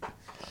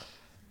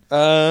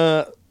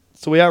So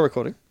we are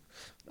recording.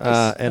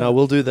 And I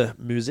will do the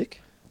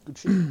music. Good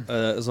shit.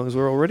 As long as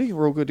we're all ready,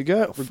 we're all good to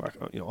go. Oh, fuck,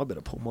 I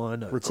better pull my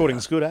notes.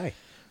 Recording's good, eh?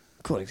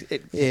 Recording's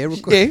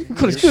recording's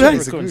recording's good, eh?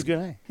 Recording's good,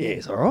 eh? Yeah,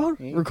 it's all right.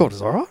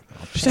 Recording's all right.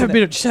 Just have a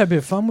bit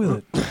of fun with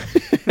it.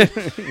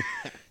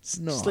 It's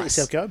Just let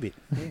yourself go a bit.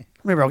 Yeah.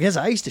 Remember, I guess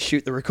I used to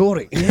shoot the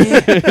recording.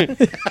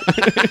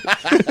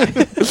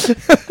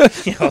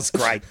 Yeah, that's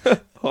great.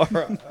 All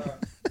right.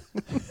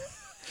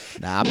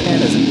 Nah, Pan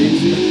doesn't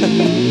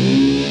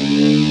do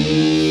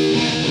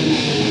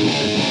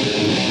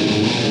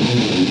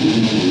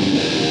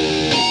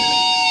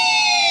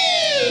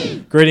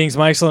Greetings,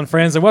 my excellent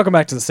friends, and welcome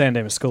back to the San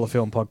Dimas School of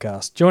Film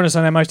podcast. Join us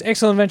on our most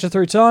excellent adventure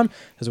through time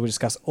as we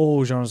discuss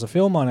all genres of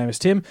film. My name is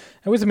Tim,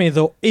 and with me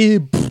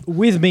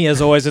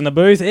as always in the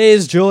booth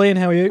is Julian.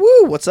 How are you?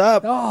 Woo, what's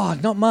up? Oh,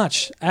 not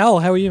much. Al,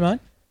 how are you,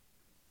 mate?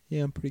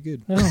 Yeah, I'm pretty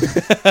good. Oh.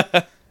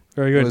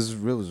 Very good.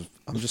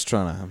 I'm just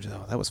trying to.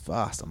 That was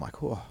fast. I'm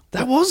like, oh.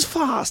 That was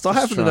fast. I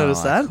haven't trying,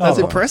 noticed that. like- That's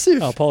Oh,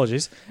 impressive. Oh,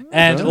 apologies.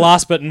 And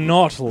last but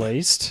not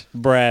least,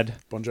 Brad.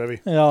 Bon Jovi.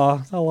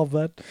 Oh, I love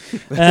that.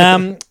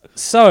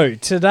 So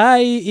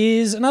today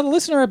is another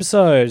listener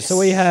episode. So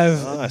we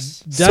have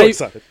Nice. So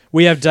excited.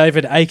 we have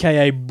David,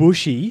 aka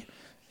Bushy,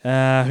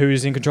 who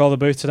is in control of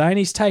the booth today, and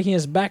he's taking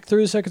us back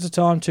through the circuits of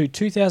time to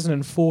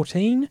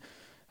 2014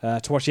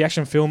 to watch the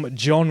action film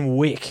John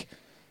Wick.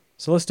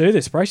 So let's do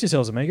this. Brace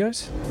yourselves,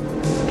 amigos.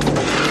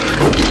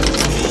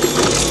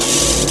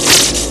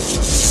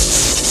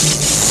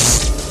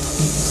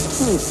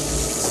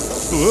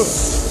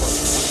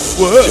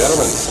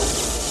 Gentlemen,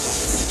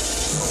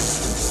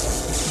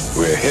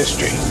 we're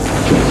history.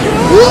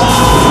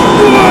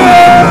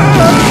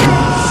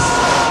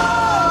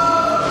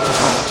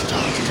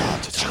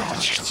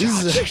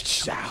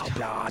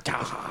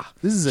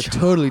 This is a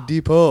totally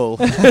deep hole.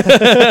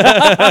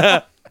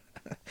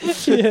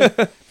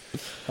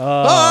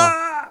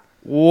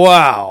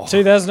 Wow.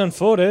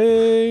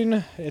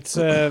 2014. It's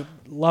a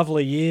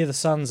lovely year. The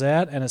sun's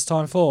out, and it's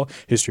time for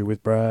History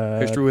with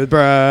Brad. History with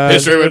Brad.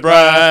 History with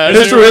Brad.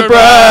 History with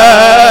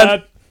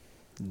Brad.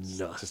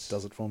 Just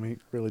does it for me.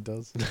 It really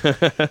does.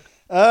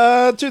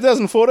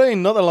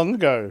 2014, not that long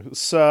ago.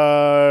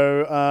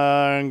 So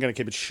I'm going to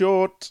keep it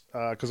short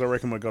because I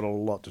reckon we've got a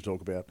lot to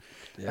talk about.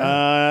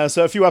 Yeah.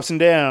 So a few ups and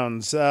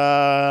downs. An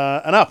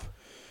up.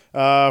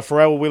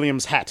 Pharrell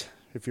Williams' hat.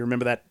 If you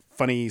remember that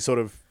funny sort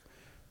of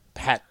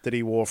hat that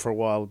he wore for a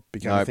while,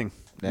 became a Nope. thing.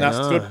 No.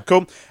 No, good,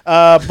 cool.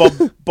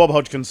 Bob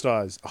Hodgkins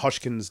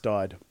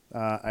died,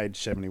 age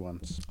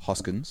 71.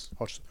 Hoskins.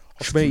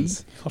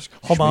 Hoskins.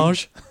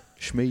 Homage.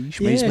 Shmee.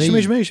 Yeah,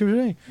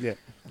 shmee. Yeah,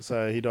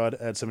 so he died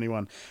at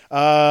 71.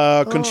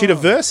 Conchita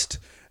Wurst,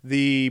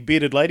 the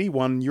bearded lady,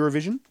 won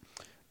Eurovision.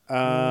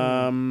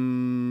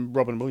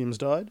 Robin Williams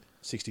died,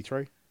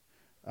 63.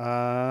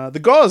 The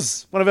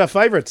Goz, one of our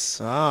favourites.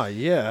 Ah,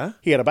 yeah.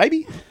 He had a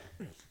baby.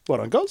 Well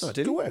done, Goz. Oh, did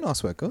he? Good work.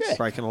 Nice work, guys. Yeah.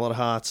 Breaking a lot of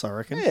hearts, I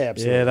reckon. Yeah,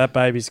 absolutely. Yeah, that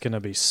baby's going to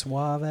be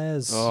suave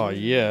as. Oh,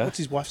 yeah. What's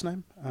his wife's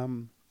name? I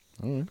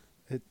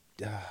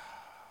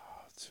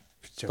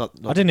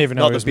didn't even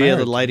know Not he the was bearded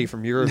married. lady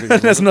from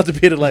Eurovision. That's not the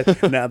bearded lady.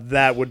 Now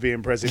that would be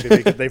impressive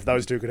if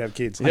those two could have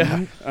kids. Yeah.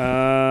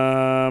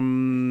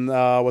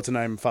 What's her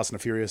name? Fast and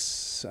the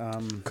Furious.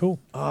 Cool.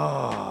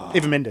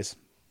 Eva Mendes.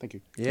 Thank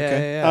you.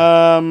 Yeah.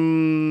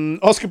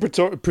 Oscar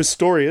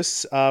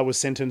Pistorius was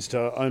sentenced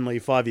to only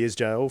 5 years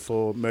jail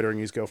for murdering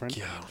his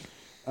girlfriend.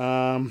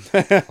 And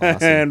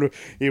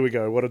here we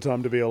go. What a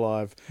time to be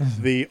alive.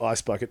 The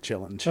Ice Bucket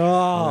Challenge.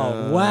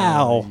 Oh,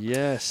 wow.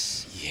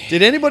 Yes.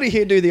 Did anybody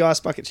here do the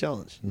ice bucket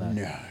challenge? No.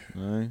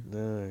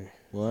 No.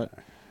 What?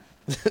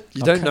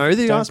 You don't know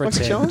the Don't ice bucket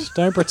pretend. challenge?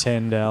 Don't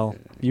pretend, Al.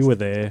 You were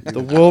there. The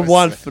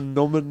worldwide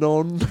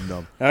phenomenon.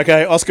 No.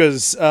 Okay,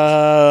 Oscars.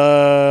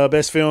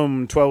 Best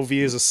film, 12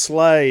 Years a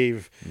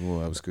Slave. Oh,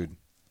 that was good.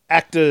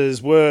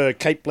 Actors were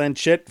Kate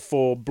Blanchett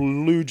for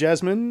Blue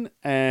Jasmine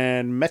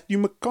and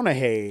Matthew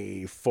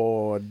McConaughey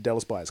for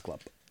Dallas Buyers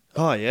Club.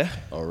 Oh, yeah.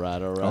 All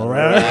right. All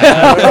right.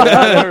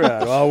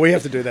 Well, we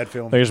have to do that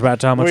film. I think it's about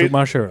time I took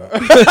my shirt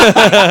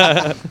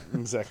off.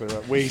 Exactly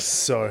right. We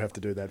so have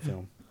to do that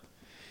film.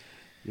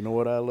 You know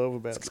what I love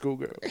about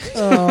Schoolgirl?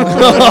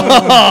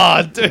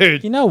 Oh,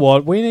 dude. You know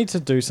what? We need to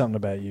do something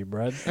about you,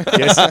 Brad.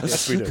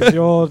 Yes, we do.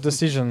 Your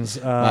decisions.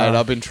 Mate,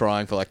 I've been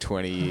trying for like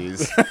 20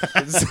 years.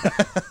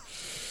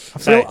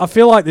 I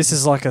feel like this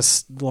is like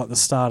like the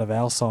start of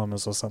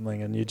Alzheimer's or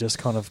something, and you're just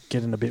kind of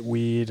getting a bit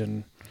weird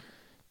and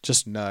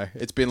just. No,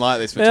 it's been like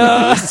this for 20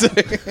 years.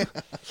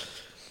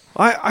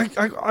 I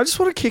just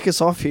want to kick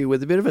us off here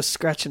with a bit of a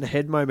scratch in the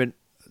head moment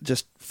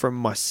just from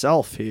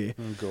myself here.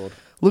 Oh, God.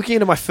 Looking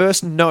into my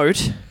first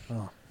note,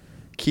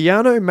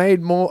 Keanu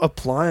made more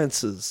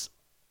appliances.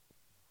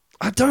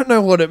 I don't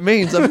know what it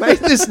means. I made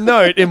this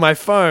note in my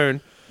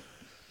phone,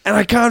 and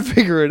I can't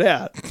figure it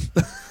out.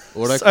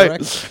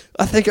 Autocorrect? So,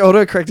 I think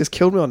autocorrect has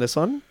killed me on this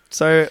one.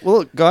 So, well,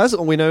 look, guys,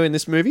 all we know in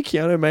this movie,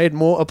 Keanu made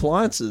more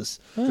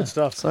appliances. Good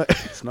stuff. So,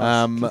 It's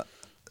nice.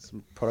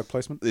 Some product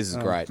placement. This is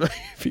great.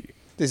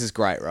 This is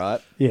great, right?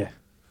 Yeah.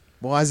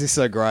 Why is this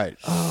so great?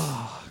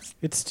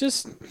 It's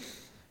just.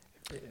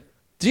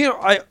 Do you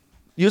know,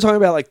 you were talking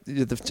about like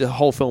the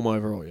whole film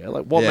overall, yeah?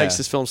 Like what Yeah. makes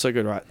this film so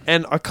good, right?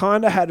 And I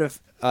kind of had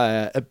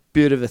a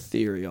bit of a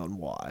theory on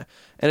why.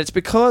 And it's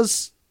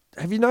because,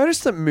 have you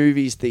noticed that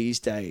movies these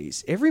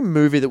days, every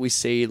movie that we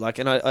see, like,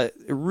 and it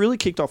really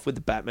kicked off with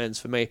the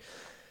Batmans for me,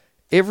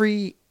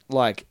 every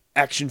like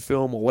action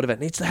film or whatever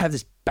needs to have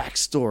this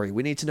backstory.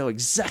 We need to know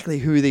exactly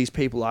who these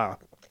people are,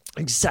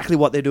 exactly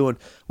what they're doing.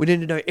 We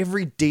need to know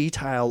every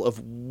detail of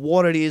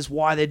what it is,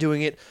 why they're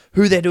doing it,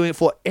 who they're doing it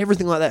for,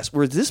 everything like that.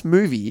 Whereas this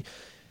movie,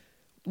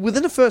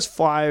 within the first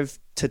 5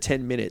 to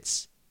 10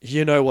 minutes,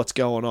 you know what's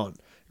going on,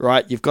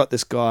 right? You've got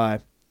this guy,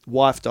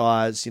 wife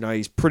dies,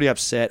 he's pretty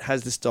upset,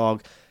 has this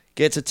dog,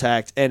 gets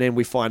attacked, and then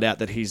we find out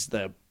that he's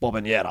the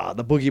Baba Yaga,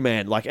 the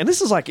boogeyman. Like, and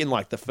this is like in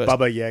like the first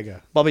Baba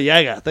Yaga. Baba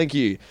Yaga, thank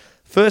you.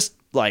 First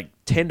like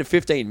 10 to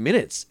 15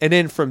 minutes. And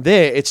then from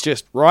there, it's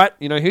just, right,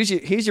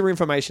 here's your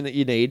information that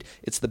you need.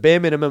 It's the bare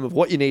minimum of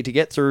what you need to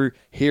get through.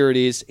 Here it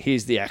is.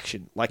 Here's the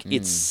action. Like,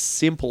 it's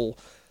simple.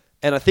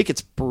 And I think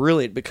it's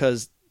brilliant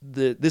because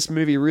this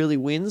movie really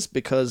wins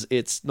because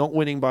it's not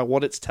winning by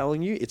what it's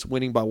telling you. It's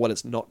winning by what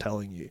it's not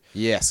telling you.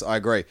 Yes, I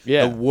agree.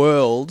 Yeah. The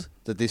world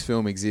that this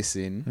film exists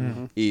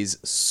in is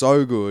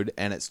so good,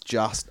 and it's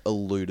just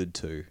alluded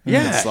to.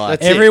 Yeah, It's like,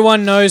 that's it.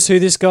 Everyone knows who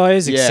this guy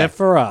is Yeah. except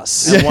for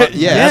us. and what-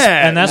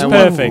 yeah. And that's And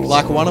perfect.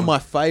 one of my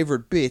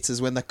favourite bits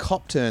is when the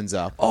cop turns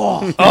up.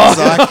 He's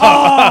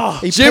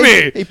like,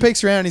 Jimmy! He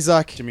peeks around and he's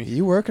like, Jimmy, are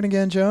you working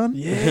again, John?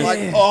 Yeah. Like,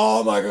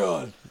 oh my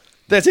God.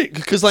 That's it.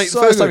 Because like So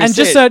first time good. you And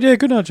see just it, that, yeah,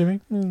 good night, Jimmy.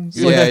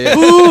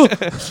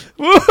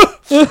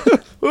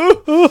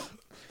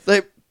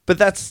 but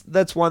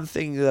that's one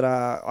thing that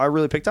I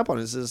really picked up on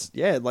is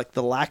like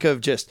the lack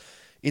of just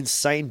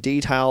insane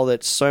detail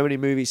that so many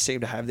movies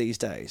seem to have these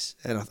days,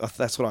 and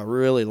that's what I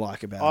really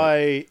like about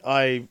it.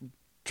 I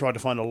tried to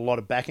find a lot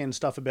of back end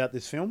stuff about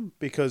this film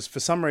because for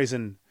some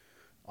reason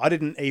I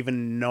didn't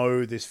even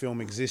know this film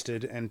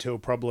existed until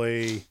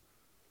probably,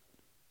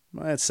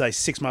 let's say,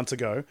 6 months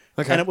ago.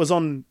 Okay. And it was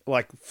on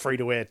like free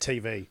to air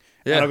TV.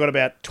 Yeah. And I got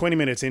about 20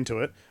 minutes into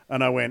it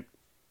and I went,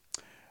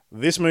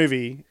 this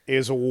movie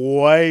is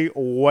way,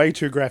 way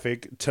too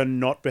graphic to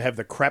not have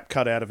the crap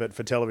cut out of it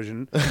for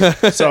television.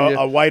 So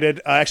I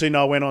waited. I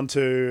went on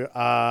to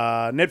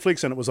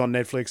Netflix, and it was on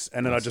Netflix,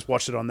 and then I just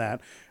watched it on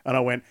that. And I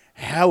went,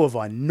 how have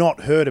I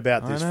not heard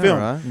about this know, film?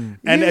 right?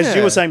 And as you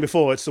Yeah. were saying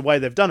before, it's the way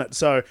they've done it.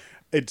 So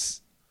it's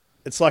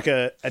like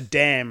a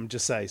dam,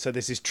 just say. So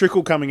there's this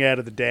trickle coming out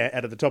of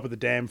the top of the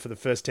dam for the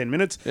first 10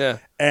 minutes. Yeah.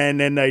 And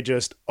then they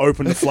just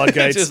open the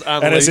floodgates. Just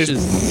and it's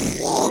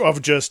this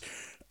of just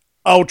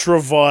ultra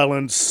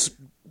violence,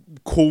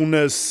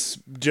 coolness,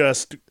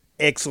 just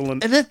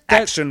excellent And that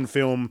action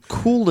film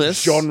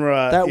coolness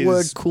genre. That is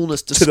word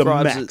coolness to the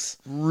describes max. it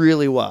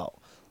really well.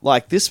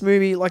 Like this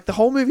movie, like the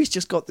whole movie's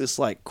just got this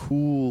like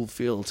cool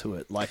feel to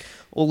it. Like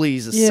all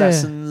these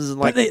assassins and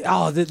like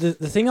the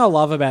thing I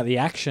love about the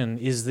action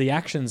is the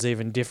action's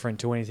even different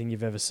to anything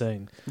you've ever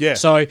seen. Yeah.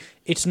 So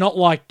it's not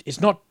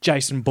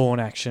Jason Bourne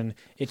action.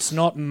 It's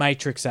not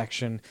Matrix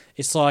action.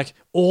 It's like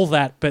all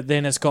that, but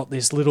then it's got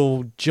this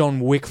little John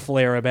Wick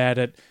flair about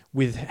it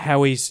with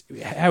how he's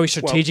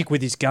strategic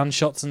with his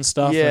gunshots and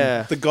stuff.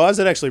 yeah. The guys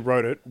that actually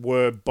wrote it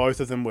both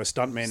of them were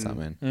stuntmen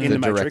Stuntmen. in They the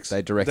direct- Matrix.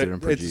 they directed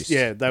and produced.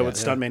 They were Yeah.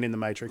 stuntmen in the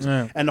Matrix.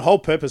 Yeah. And the whole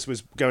purpose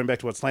was, going back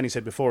to what Slaney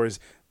said before, is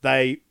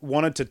they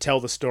wanted to tell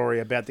the story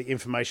about the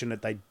information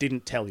that they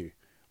didn't tell you,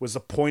 was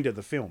the point of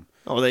the film.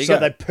 Oh, there you so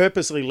go. they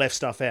purposely left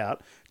stuff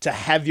out to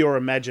have your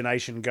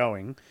imagination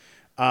going,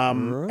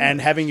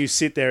 and having you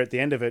sit there at the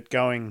end of it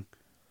going,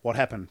 what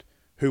happened?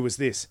 Who was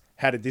this?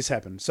 How did this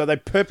happen? So they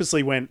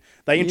purposely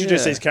they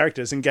introduced Yeah. these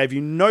characters and gave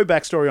you no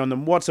backstory on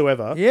them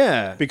whatsoever.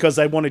 Yeah. Because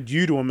they wanted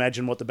you to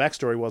imagine what the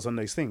backstory was on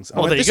these things.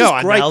 Well, there you this go. is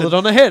I great nailed that- it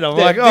on the head. I'm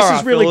like, this all right,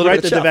 is really feel a little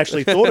great bit that they've chuffed.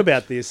 actually thought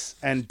about this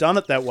and done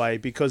it that way,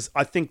 because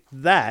I think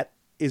that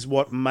is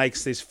what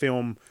makes this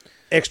film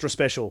extra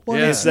special.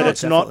 Yeah, is that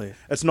definitely.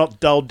 it's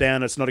not dulled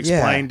down, it's not Yeah.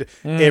 explained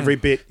every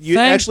bit. You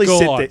Thank actually God.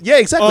 sit there. Yeah,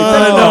 exactly. I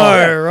Thank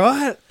God. know,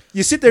 right?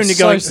 You sit there and you're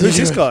So going, who's this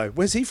serious. guy?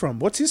 Where's he from?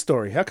 What's his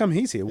story? How come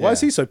he's here? Why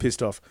is Yeah. he so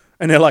pissed off?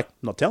 And they're like,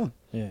 not telling.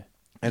 Yeah.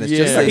 And it's Yeah.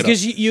 just like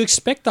Because you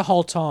expect the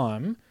whole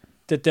time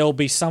that there'll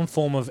be some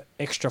form of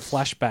extra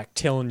flashback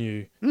telling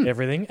you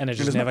everything, and it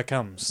just never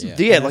comes. Yeah.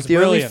 Yeah, And like it's the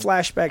brilliant.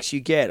 only flashbacks you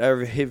get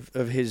are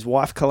of his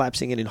wife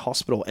collapsing and in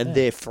hospital, and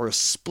there for a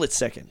split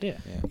second. Yeah.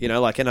 You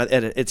know, like, and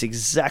it's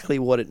exactly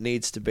what it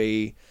needs to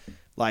be.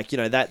 Like,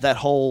 that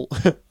whole.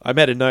 I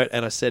made a note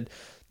and I said,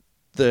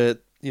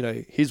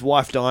 his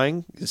wife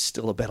dying is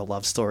still a better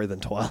love story than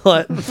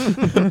Twilight,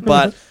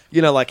 but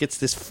like it's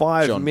this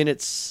 5 John.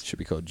 minutes. should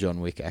be called John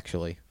Wick,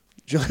 actually.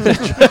 Oh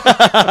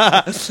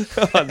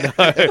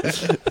no!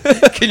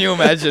 Can you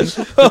imagine?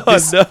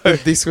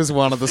 This was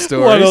one of the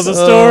stories. One of the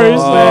stories,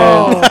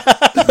 man.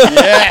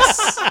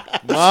 Yes,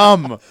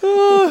 Mum.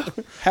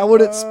 How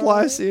would it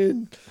splice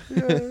in?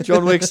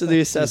 John Wick's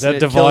the assassin. That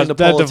divide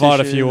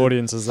a few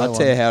audiences. That I'll one.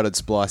 tell you how it'd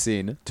splice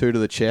in: 2 to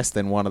the chest,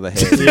 then 1 to the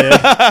head.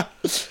 Yeah.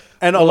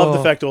 And I love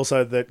the fact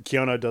also that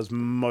Keanu does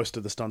most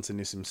of the stunts in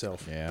this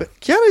himself. Yeah. But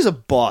Keanu's a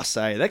boss,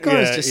 eh? That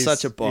guy is just he's-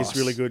 such a boss. He's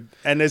really good.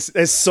 And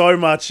there's so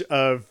much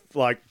of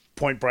like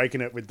Point Break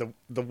in it with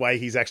the way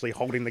he's actually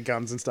holding the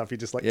guns and stuff. You're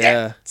just like,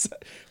 Yeah.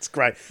 it's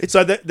great.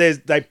 So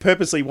they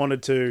purposely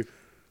wanted to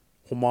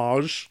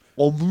homage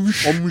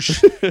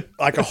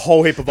like a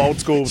whole heap of old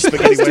school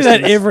spaghetti Let's do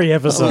that westerns. every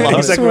episode. I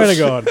Exactly. swear to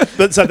God.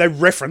 But so they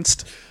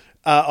referenced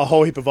a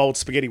whole heap of old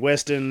spaghetti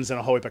westerns and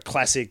a whole heap of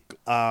classic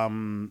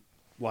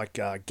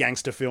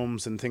gangster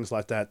films and things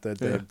like that.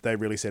 They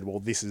really said, well,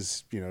 this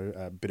is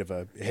a bit of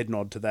a head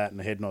nod to that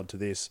and a head nod to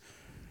this.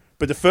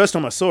 But the first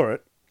time I saw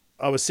it,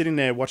 I was sitting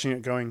there watching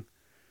it going,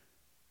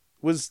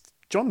 was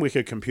John Wick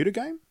a computer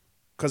game?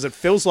 Because it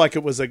feels like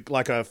it was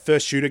like a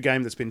first shooter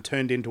game that's been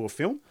turned into a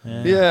film.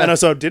 Yeah. And I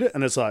sort of did it,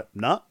 and it's like,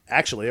 nah,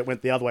 actually, it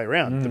went the other way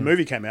around. The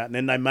movie came out, and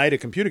then they made a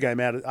computer game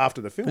out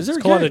after the film. Is there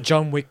It's a called game? the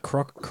John Wick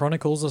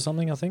Chronicles or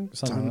something, I think.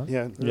 Something like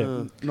that.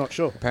 Yeah, not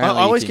sure. I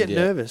Apparently always you get can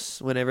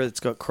nervous whenever it's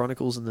got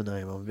Chronicles in the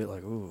name. I'm a bit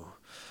like, ooh,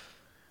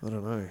 I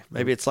don't know.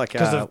 Maybe it's like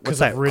 'Cause of- what's 'cause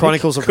that? of Riddick?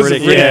 Chronicles of 'Cause of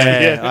Riddick. Riddick,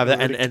 Yeah, yeah.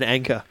 and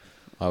Anchor.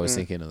 I was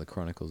thinking of the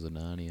Chronicles of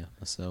Narnia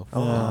myself.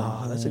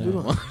 Oh, that's a good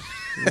one.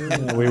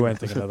 Yeah, we weren't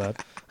thinking of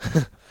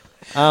that.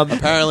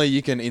 Apparently,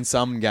 you can in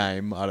some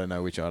game. I don't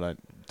know which. I don't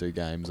do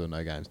games or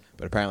no games,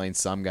 but apparently in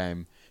some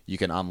game you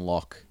can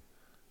unlock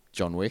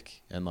John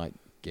Wick and like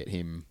get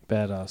him.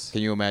 Badass.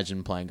 Can you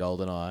imagine playing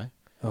GoldenEye?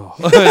 Oh.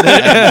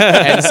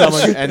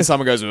 and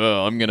someone goes,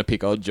 "Oh, I'm gonna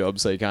pick odd job,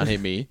 so you can't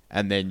hit me,"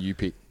 and then you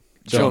pick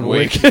John John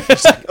Wick.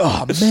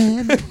 Oh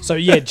man! So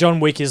yeah, John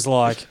Wick is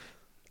like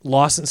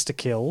License to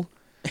Kill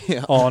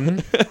Yeah.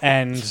 on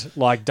and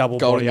like double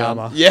Golden body gun.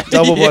 armor. Yeah,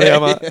 Double body yeah,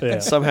 armor. Yeah.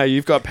 Somehow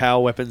you've got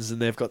power weapons and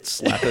they've got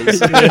slappers.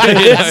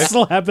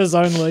 Slappers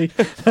only.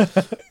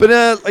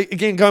 But like,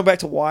 again, going back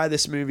to why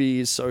this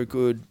movie is so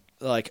good,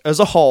 like as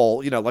a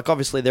whole, like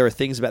obviously there are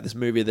things about this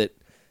movie that,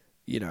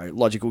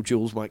 logical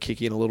jewels might kick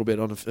in a little bit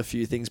on a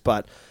few things,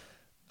 but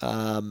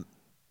the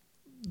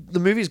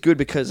movie's good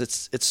because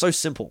it's so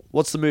simple.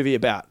 What's the movie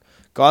about?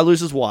 Guy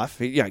loses wife.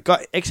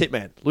 Guy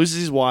ex-hitman loses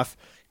his wife.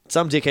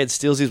 Some dickhead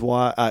steals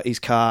his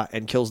car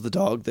and kills the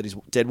dog that his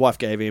dead wife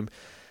gave him,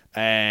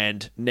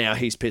 and now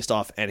he's pissed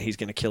off and he's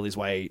going to kill his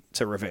way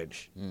to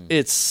revenge.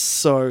 It's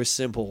so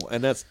simple,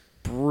 and that's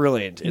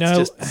brilliant. It's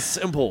just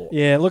simple.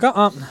 Yeah, look,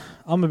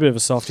 I'm a bit of a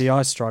softie.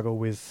 I struggle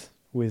with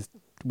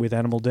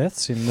animal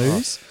deaths in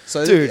movies.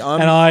 So, Dude,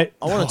 and and I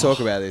want to talk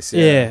about this.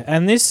 yeah,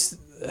 and this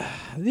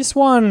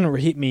one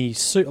hit me.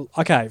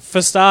 Okay,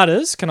 for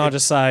starters, can I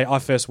just say I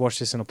first watched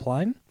this in a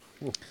plane.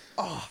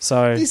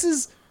 So This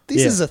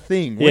is Yeah. a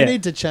thing. We Yeah.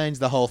 need to change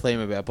the whole theme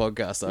of our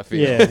podcast. I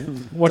feel. yeah,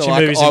 watching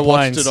movies in I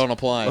planes. watched it on a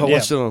plane. I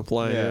watched it on a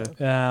plane. Yeah.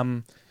 Yeah.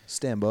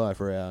 Stand by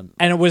for our.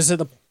 And it was at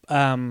the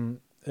and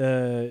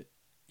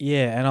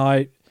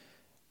I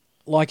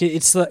like it,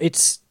 it's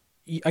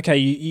okay.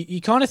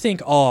 You kind of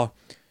think,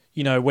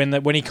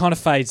 when he kind of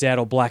fades out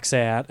or blacks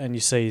out, and you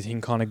see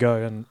him kind of go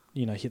and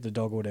hit the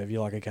dog or whatever,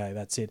 you're like, okay,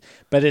 that's it.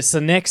 But it's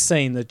the next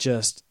scene that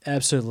just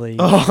absolutely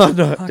Oh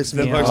no, fucks it's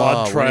me the up. most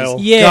Blood trail.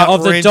 Yeah,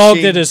 of the dog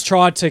gut-wrenching. that has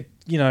tried to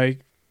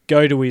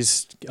go to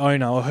his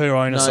owner or her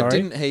owner. No, sorry,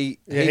 didn't he?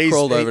 Yeah, He he's-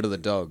 crawled he- over to the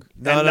dog.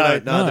 No. No.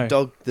 The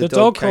dog. The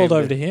dog came crawled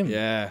over to him.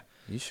 Yeah,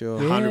 You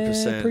sure? Yeah,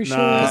 100%. pretty sure.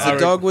 Nah, Because I the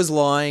dog was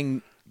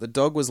lying. The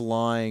dog was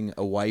lying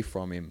away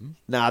from him.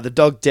 Nah, the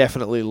dog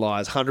definitely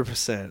lies.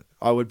 100%.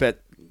 I would bet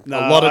No,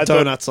 a lot of I thought-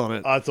 donuts on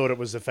it. I thought it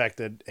was the fact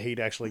that he'd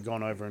actually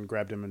gone over and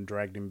grabbed him and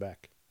dragged him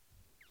back.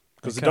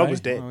 Because the Okay. dog was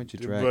dead. Why would you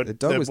drag- But the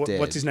dog was dead.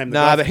 What's his name? The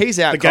Nah, guy- but he's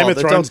out The Game cold. of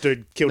The Thrones dog-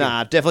 dude killed him.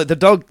 Nah, definitely.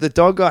 The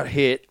dog got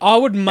hit. I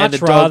would the much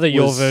dog rather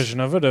your was- version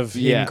of it of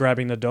Yeah. him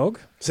grabbing the dog.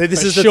 See,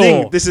 this For is the sure.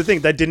 thing. This is the thing.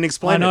 They didn't I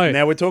explain know. it.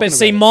 Now we're talking but about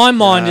see, it. my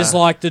mind Nah. is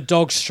like the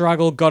dog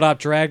struggled, got up,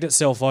 dragged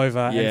itself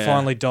over, Yeah. and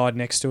finally died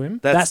next to him.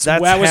 That's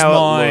that was how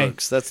my. it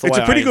works. That's the It's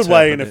way a pretty I good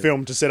way in a interpret it.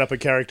 film to set up a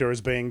character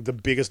as being the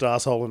biggest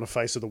asshole in the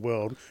face of the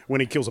world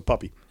when he kills a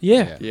puppy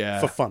Yeah. Yeah.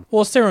 for fun.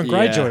 Well, it's Theron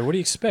Yeah. Greyjoy. What do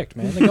you expect,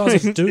 man? The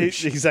guy's a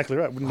douche. Exactly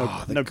right. With no,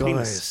 Oh, the no guys.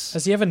 penis.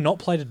 Has he ever not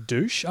played a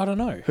douche? I don't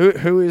know.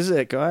 Who is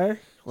that guy?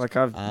 Like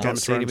I've Game not of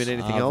seen him Thrones. in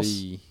anything else.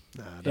 Harvey-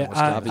 Nah, I Yeah, don't watch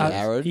that. Darby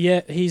Arrow?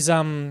 yeah, he's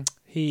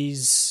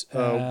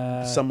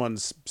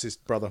Someone's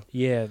brother.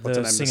 yeah, What's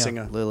her the name? singer. The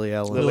singer. Lily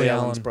Allen. Lily Lily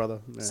Allen. Allen's brother.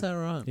 Yeah. Is that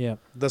right? Yeah,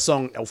 The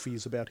song Elfie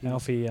is about him.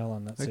 Alfie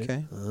Allen. That's it.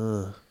 Okay.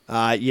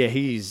 Yeah,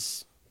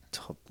 he's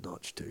top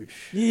notch douche.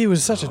 Yeah, he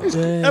was such a.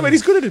 I mean,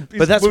 he's good at it.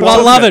 But that's We're why I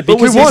talking love about it but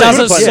we because he want does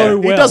him it to play so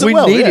it. He well. does it We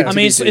well. need yeah. him I to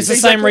mean, be it's good. the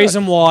Exactly same right.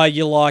 reason why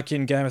you like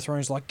in Game of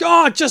Thrones, like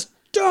God, just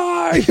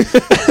die.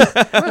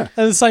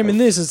 And the same in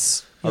this.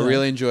 It's I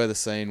really enjoy the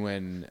scene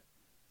when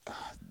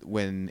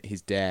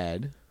his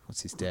dad,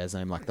 what's his dad's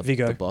name, like the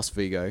Viggo. boss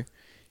Vigo,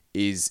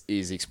 is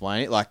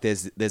explaining it. Like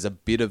there's a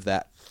bit of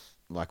that,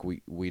 like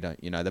we don't,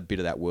 the bit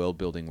of that world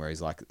building where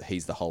he's like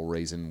he's the whole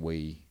reason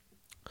we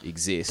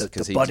exist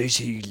because The bodies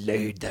he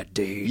laid that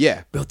day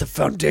Yeah. built the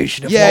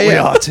foundation of Yeah, what we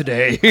yeah. are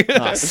today.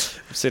 Nice.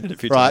 I've said it a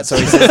few Right, times. so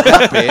he says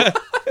that bit.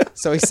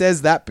 So he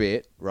says that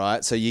bit,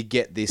 right? So you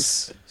get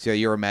this. So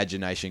your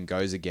imagination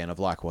goes again of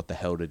like, what the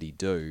hell did he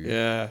do?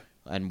 yeah.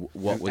 and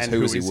what was And who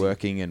who was he is he?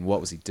 working and what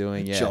was he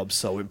doing? Yeah, Job's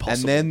so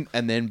impossible.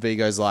 And then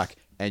Vigo's like,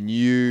 and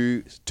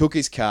you took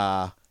his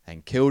car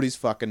and killed his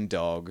fucking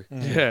dog.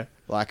 Yeah.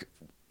 Like,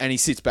 and he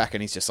sits back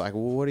and he's just like,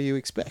 well, what do you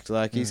expect?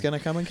 Like, he's going to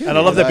come and kill And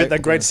you. I love that Like, bit,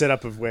 that great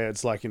setup of where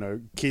it's like,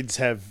 kids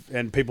have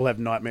and people have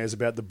nightmares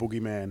about the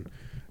boogeyman.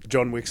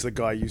 John Wick's the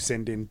guy you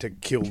send in to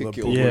kill the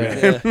kill-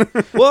 boogeyman.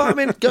 Yeah. Well, I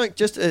mean, going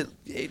just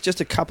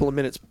a couple of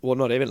minutes, well,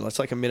 not even. It's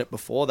like a minute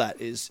before that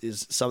is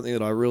something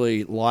that I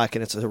really like,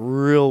 and it's a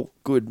real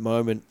good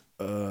moment.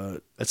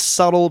 It's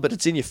subtle, but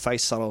it's in your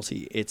face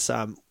subtlety. It's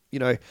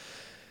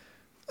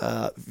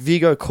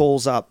Vigo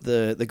calls up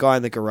the guy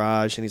in the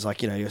garage, and he's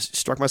like, you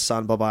struck my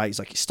son, bye-bye. He's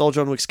like, you stole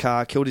John Wick's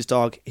car, killed his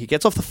dog. He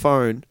gets off the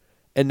phone,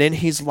 and then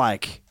he's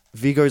like,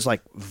 Vigo's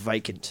like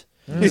vacant.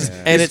 And it's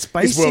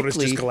basically His world has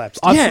just collapsed.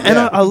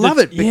 I love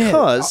it Yeah.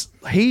 because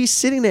he's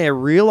sitting there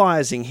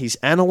realizing he's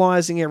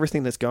analyzing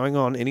everything that's going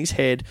on in his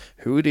head,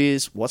 who it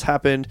is, what's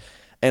happened,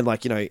 and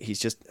he's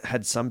just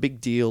had some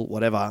big deal,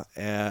 whatever,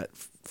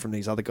 from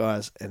these other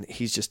guys, and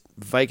he's just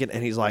vacant,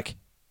 and he's like,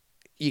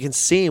 you can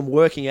see him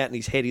working out in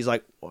his head. He's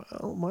like,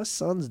 well, my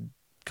son's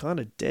kind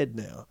of dead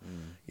now,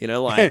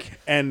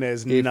 and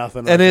there's if-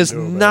 nothing. and there's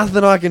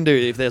nothing I can do.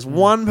 If there's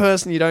one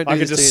person you don't do I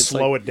could this to, just it's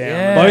slow like- it down.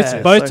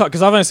 Yeah. Both so-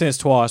 because I've only seen this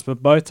twice,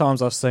 but both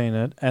times I've seen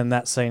it and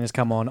that scene has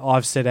come on,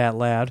 I've said out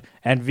loud,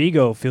 and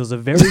Vigo feels a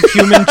very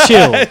human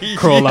chill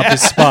crawl up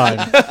his spine.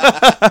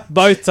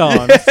 Both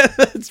times.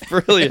 It's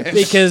brilliant.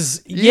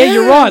 Because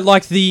you're right.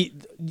 Like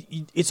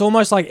it's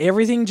almost like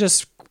everything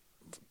just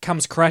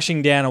comes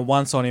crashing down at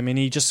once on him, and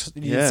it's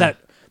that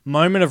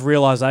moment of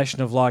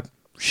realization of like,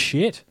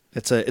 shit.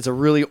 It's a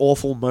really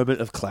awful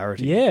moment of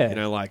clarity. Yeah.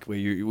 where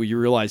you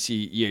realize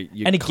you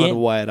And kind again- of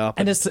weigh it up.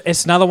 And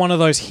it's another one of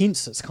those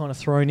hints that's kind of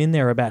thrown in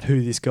there about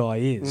who this guy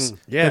is.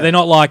 Yeah. But they're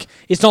not like,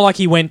 it's not like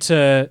he went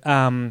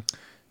to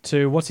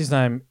what's his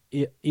name?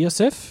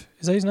 Iosef?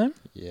 Is that his name?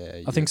 Yeah,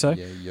 I think so.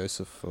 Yeah,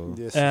 Yosef. Or,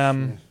 Yes.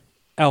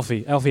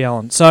 Alfie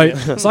Allen. So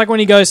it's like when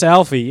he goes to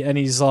Alfie and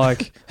he's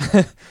like,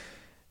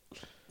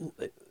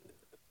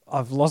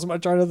 I've lost my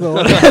train of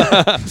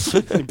thought.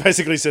 He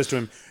basically says to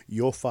him,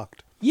 "You're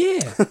fucked." Yeah.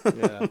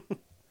 Yeah.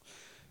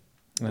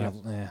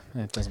 Yeah,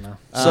 it doesn't matter.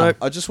 So-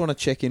 I just want to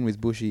check in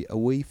with Bushy. Are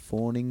we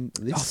fawning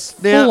this?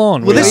 Full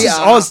on. Well, this really. is.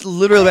 I was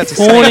literally about to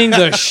say. Fawning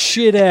the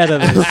shit out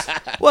of this.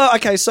 Well,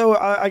 okay, so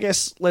I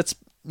guess let's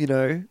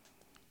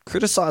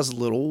criticize a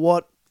little.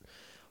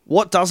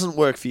 What doesn't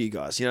work for you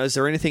guys? Is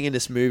there anything in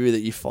this movie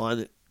that you find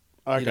that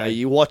Okay.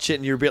 you watch it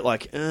and you're a bit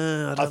like, I don't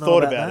know I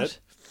thought about about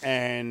that.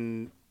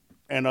 it,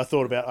 and I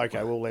thought about,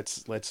 okay, well,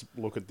 let's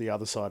look at the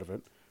other side of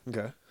it.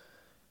 Okay.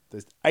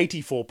 There's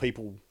 84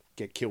 people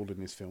get killed in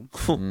this film.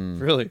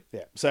 Really?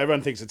 Yeah. So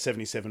everyone thinks it's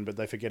 77, but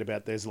they forget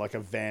about there's like a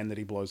van that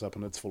he blows up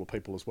and it's full of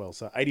people as well.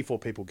 So 84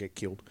 people get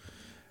killed.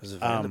 There's a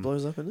van that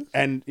blows up in this?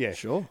 And yeah,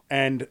 Sure.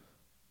 And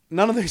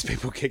none of these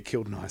people get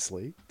killed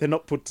nicely. They're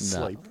not put to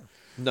sleep.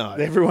 No.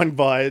 Everyone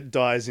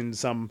dies in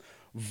some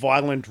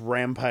violent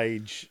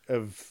rampage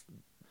of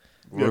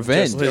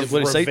Revenge. What do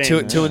you say?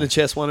 Two in the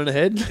chest, one in the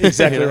head?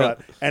 Exactly You know? right.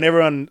 And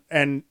everyone,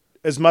 and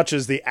as much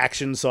as the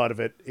action side of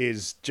it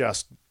is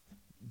just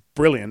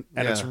brilliant,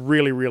 and it's Yeah.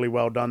 really, really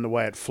well done the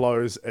way it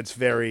flows. It's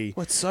very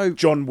Well, it's so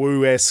John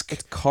Woo-esque.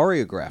 it's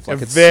choreographed.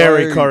 Like it's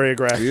very so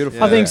choreographed.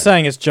 Beautiful. I think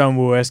saying it's John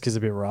Woo-esque is a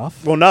bit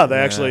rough. Well, no, they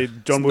actually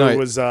John Woo No,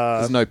 was.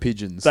 There's no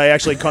pigeons. They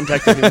actually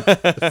contacted him.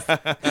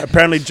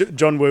 Apparently,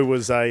 John Woo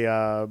was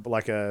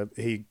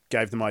he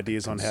gave them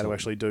ideas on how to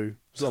actually do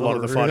a lot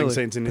of the fighting really?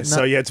 scenes in this.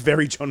 So yeah, it's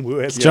very John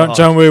Woo-esque.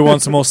 John Woo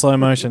wants some more slow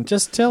motion.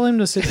 Just tell him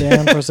to sit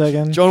down for a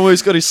second. John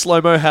Woo's got his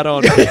slow-mo hat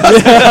on.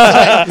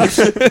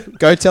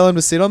 Go tell him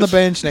to sit on the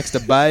bench next to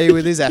Bay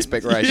with his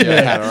aspect ratio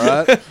hat,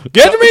 all right?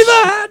 Get me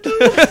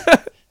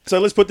that! So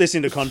let's put this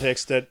into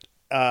context that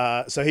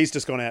so he's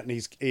just gone out and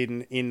he's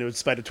in a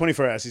spate of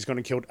 24 hours, he's gone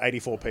and killed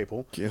 84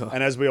 people. Yeah.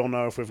 And as we all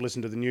know, if we've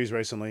listened to the news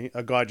recently,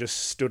 a guy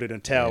just stood in a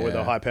tower with a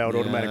Yeah. high-powered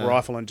automatic Yeah.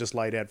 rifle and just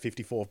laid out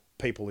 54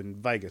 people in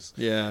Vegas.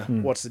 Yeah.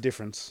 What's the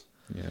difference?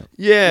 Yeah.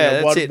 Yeah,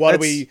 that's Why it. do That's-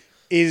 we...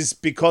 Is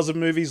because of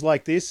movies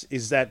like this,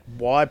 is that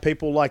why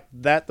people like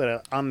that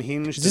are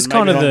unhinged Is this and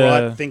kind maybe of not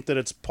the- right think that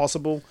it's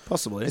possible?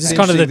 Possibly. Is this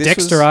kind of the Interesting.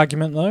 This Dexter was-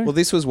 argument, though? Well,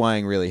 this was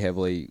weighing really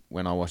heavily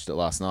when I watched it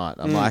last night.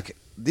 I'm like,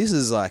 this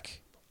is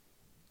like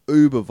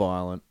uber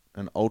violent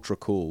and ultra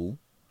cool.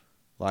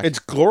 Like, It's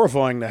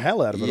glorifying the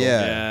hell out of it all.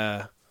 yeah.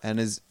 Yeah. And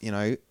is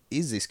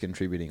this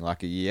contributing? Like,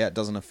 yeah, it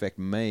doesn't affect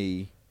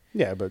me.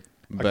 Yeah, but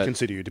I But-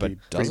 consider you to but be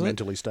does pretty it?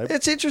 mentally stable.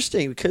 It's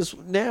interesting because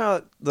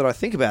now that I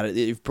think about it,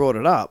 that you've brought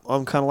it up,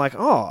 I'm kind of like,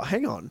 oh,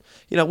 hang on.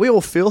 We all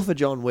feel for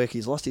John Wick.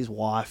 He's lost his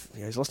wife.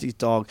 He's lost his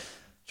dog.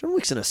 John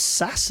Wick's an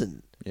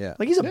assassin. Yeah.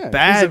 Like, he's a Yeah,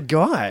 bad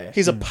guy.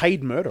 He's a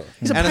paid murderer.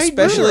 He's a And paid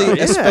especially murderer,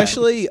 yeah.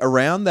 especially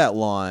around that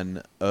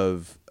line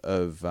of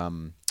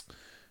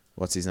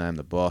what's his name,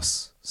 the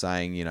boss,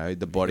 saying,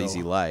 the bodies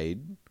he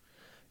laid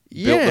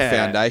built the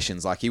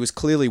foundations. Like, he was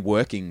clearly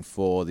working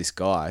for this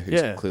guy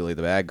who's Yeah. clearly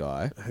the bad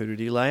guy. Who did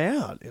he lay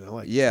out?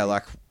 Yeah,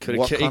 like Coulda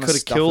what ki- he kind of coulda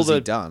stuff killed has he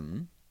a-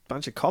 done?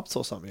 bunch of cops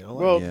or something.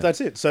 Well, Yeah.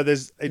 that's it. So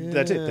that's it.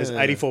 There's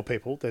Yeah. 84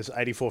 people. There's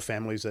 84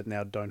 families that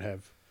now don't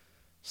have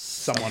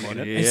someone in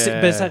it.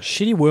 But it's that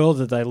shitty world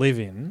that they live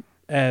in.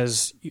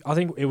 As I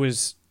think it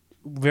was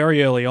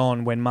very early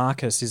on when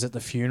Marcus is at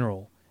the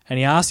funeral and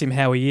he asks him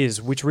how he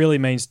is, which really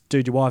means,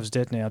 dude, your wife's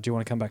dead now. Do you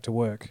want to come back to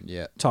work?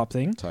 Yeah. Type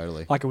thing.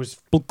 Totally. Like it was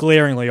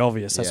glaringly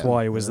obvious. That's Yeah.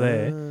 why he was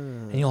there.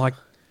 And you're like,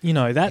 you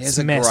know, He that's has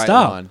a messed great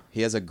up. line.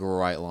 He has a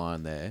great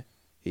line there.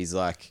 He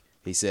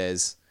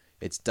says,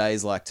 "It's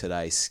days like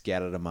today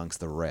scattered amongst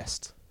the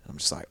rest." I'm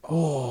just like,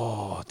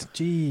 Oh,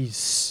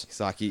 jeez. he's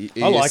like, he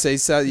I like-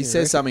 says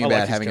something I like about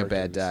his having a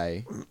bad character.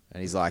 day,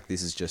 and he's like,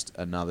 "This is just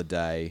another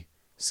day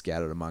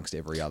scattered amongst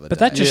every other But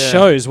day." that just Yeah.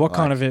 shows what Like-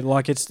 kind of it.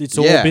 Like it's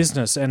all Yeah.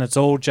 business and it's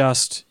all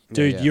just,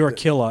 dude, Yeah. you're a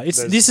killer. It's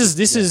There's-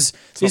 this is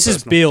not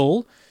personal.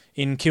 Bill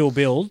in Kill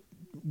Bill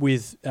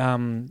with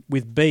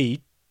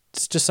B.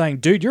 It's just saying,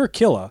 dude, you're a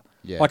killer.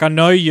 Yeah. Like I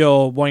know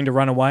you're wanting to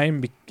run away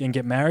and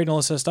get married and all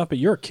this sort of stuff, but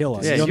you're a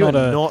killer. Yeah, you're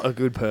not a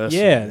good person.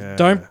 Yeah,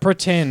 don't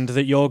pretend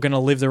that you're going to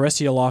live the rest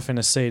of your life in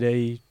a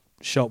CD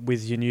shop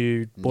with your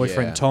new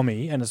boyfriend Yeah.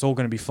 Tommy and it's all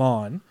going to be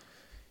fine.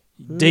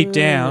 Deep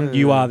down,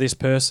 you are this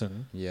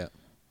person. yeah,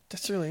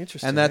 That's really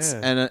interesting. and that's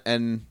yeah.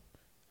 and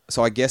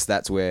so I guess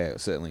that's where,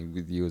 certainly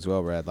with you as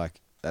well, Brad.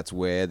 Like that's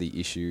where the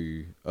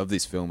issue of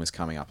this film is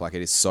coming up. Like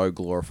it is so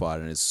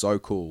glorified and it's so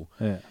cool.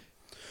 Yeah.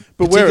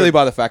 But Particularly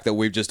by the fact that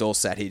we've just all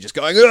sat here just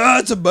going, "Ah,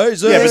 it's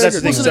amazing." Yeah, but that's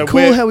the thing. Wasn't So it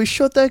cool we're- how he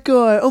shot that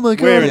guy? Oh my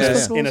god, we're it's yeah.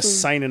 fucking in a awesome.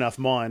 sane enough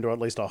mind, or at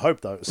least I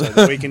hope though, so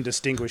that we can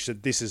distinguish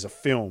that this is a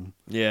film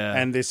Yeah,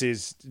 and this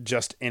is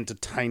just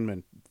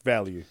entertainment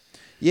value.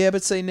 Yeah,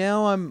 but see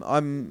now I'm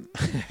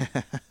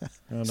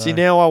see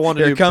now I want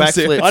to Here do it comes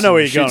to- backflips. I know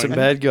where and you're shoot going. some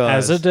bad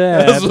guys. As a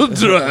dad.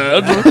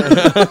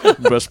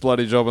 best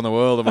bloody job in the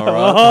world. Am I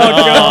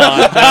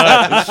right?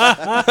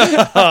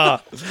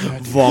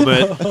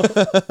 Vomit.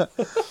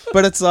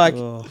 But it's like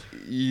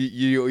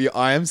you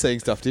I am seeing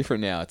stuff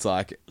different now. It's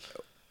like,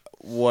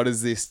 what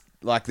is this?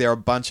 Like there are a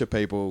bunch of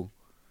people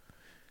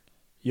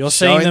You're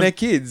seeing showing them, their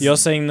kids. You're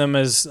seeing them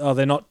as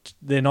they're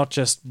not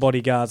just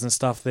bodyguards and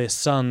stuff. They're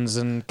sons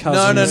and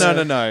cousins.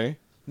 No.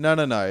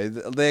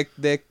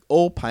 They're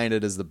all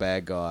painted as the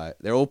bad guy.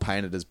 They're all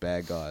painted as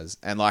bad guys.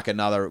 And like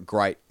another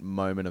great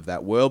moment of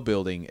that world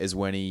building is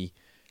when he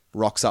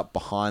rocks up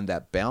behind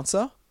that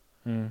bouncer.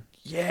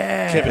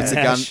 Yeah, Kevin Puts the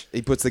gun, Nash.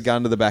 he puts the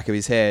gun to the back of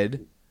his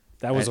head.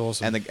 That was and,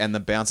 awesome. And the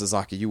bouncer's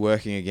like, "Are you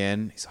working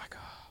again?" He's like,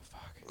 "Oh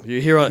fuck."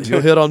 you're here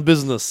on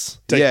business.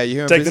 Yeah, you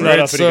hear him Take the business. note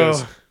off, and he So-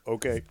 goes,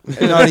 "Okay."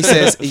 No, and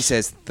he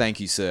says, "Thank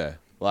you, sir."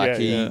 Like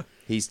Yeah.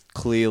 he's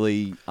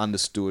clearly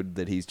understood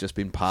that he's just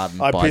been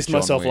pardoned. I by pissed John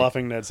myself Wick.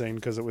 laughing at that scene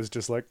because it was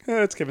just like,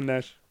 it's Kevin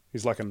Nash.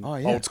 He's like an Oh,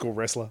 yeah. old school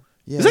wrestler.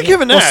 Yeah, Is that yeah.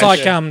 Kevin Well, Nash? it's like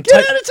Get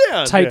out of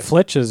town. Tate Yeah.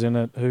 Fletcher's in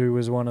it, who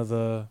was one of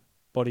the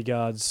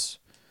bodyguards,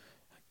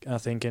 I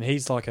think, and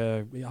he's like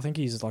a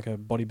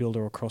bodybuilder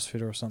or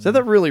CrossFitter or something. Is that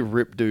that really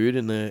ripped dude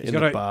in the he's in got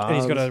the a, bar? and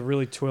he's got a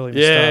really twirly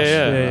Yeah, moustache.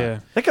 yeah. yeah.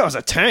 That guy was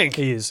a tank.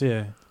 He is,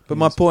 yeah. But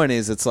my point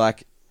is, it's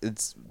like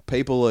it's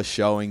people are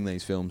showing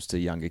these films to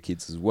younger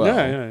kids as well,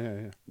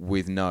 yeah.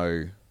 with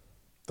no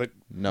But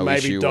maybe maybe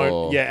issue don't.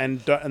 or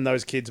And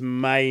those kids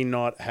may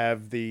not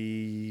have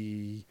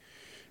the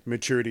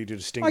maturity to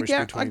distinguish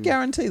I between.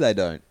 guarantee they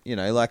don't. You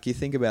know, like you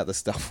think about the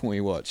stuff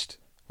we watched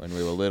when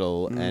we were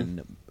little,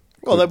 and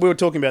Well, we were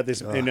talking about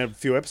this in a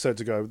few episodes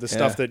ago. The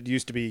stuff that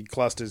used to be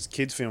classed as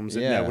kids' films,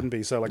 it Yeah. now wouldn't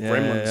be. So, like Yeah,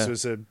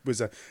 Gremlins yeah. was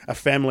a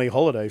family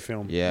holiday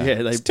film. yeah,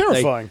 It's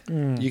terrifying.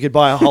 You could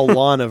buy a whole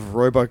line of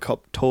RoboCop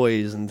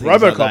toys and things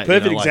like RoboCop, that,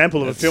 perfect you know, like,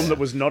 example of a that's- film that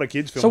was not a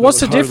kids' film. So that what's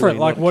was the totally difference?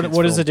 Like, not a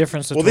what kid's is the film.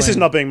 difference between... Well, this is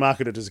not being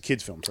marketed as a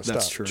kids' film for a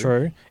That's start.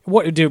 true.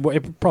 True.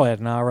 It probably had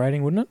an R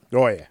rating, wouldn't it?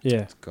 Oh yeah,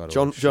 Yeah. God,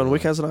 John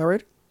Wick has an R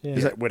rating?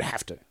 Yeah. It would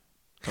have to.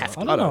 I I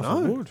don't don't know.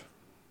 If it know. would.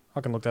 I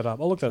can look that up.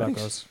 I'll look that up,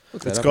 guys.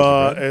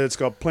 It's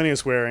got plenty of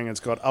swearing. It's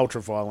got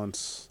ultra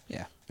violence.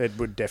 Yeah. It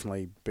would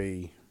definitely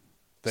be.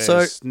 There's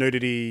So-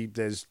 nudity.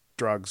 There's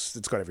drugs.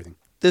 It's got everything.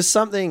 There's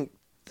something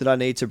that I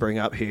need to bring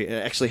up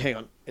here. Actually, hang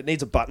on. It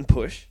needs a button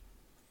push.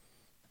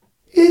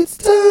 It's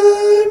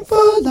time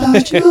for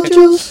National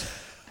Juice.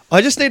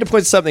 I just need to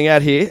point something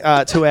out here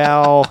to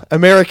our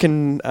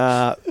American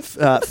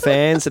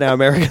fans and our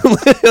American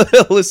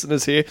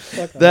listeners here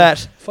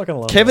that Fucking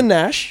love Kevin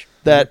that. Nash,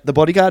 that the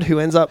bodyguard who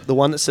ends up the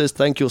one that says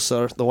 "Thank you,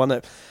 sir," the one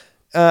that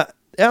our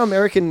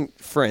American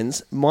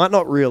friends might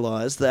not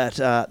realize that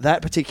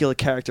that particular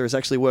character has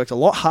actually worked a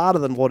lot harder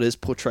than what is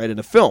portrayed in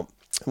a film.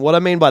 And what I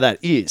mean by that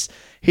is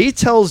he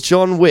tells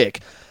John Wick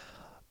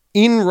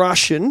in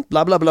Russian,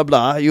 blah blah blah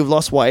blah, you've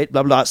lost weight,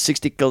 blah blah,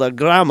 60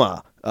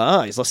 kilograma.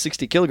 Ah, he's lost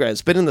 60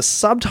 kilograms. But in the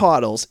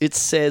subtitles, it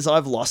says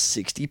I've lost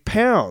 60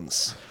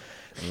 pounds.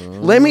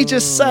 Let me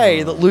just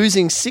say that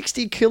losing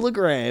 60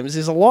 kilograms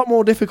is a lot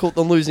more difficult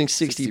than losing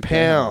 60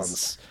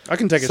 pounds. I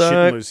can take a So- shit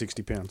and lose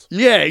 60 pounds.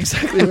 Yeah,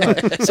 exactly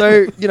right.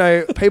 So,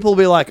 people will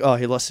be like, oh,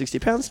 he lost 60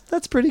 pounds.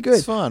 That's pretty good.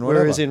 It's fine,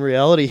 whatever. Whereas in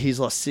reality, he's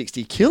lost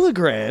 60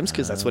 kilograms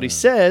because that's what he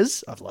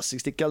says. I've lost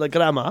 60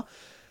 kilograma.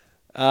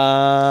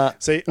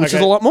 See, Which is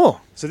okay, a lot more.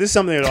 So this is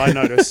something that I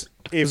notice.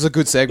 It was a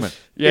good segment.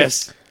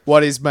 Yes.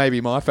 What is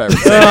maybe my favorite?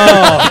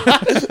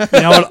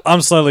 You know what?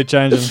 I'm slowly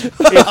changing.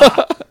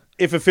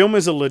 If a film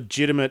is a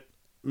legitimate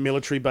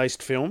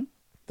military-based film,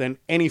 then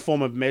any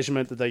form of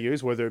measurement that they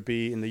use, whether it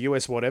be in the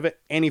US, whatever,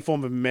 any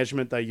form of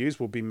measurement they use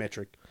will be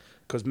metric.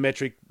 Because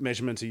metric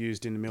measurements are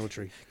used in the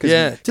military.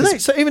 Yeah. Do they?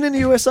 So even in the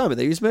US Army,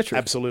 they use metric.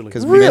 Absolutely.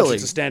 Because Really?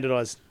 metrics are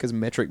standardized. Because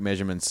metric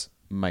measurements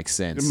make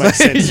sense. It makes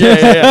sense.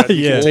 Yeah.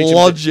 You can teach 'em to-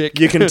 Logic.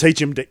 you can teach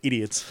them to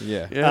idiots.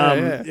 yeah.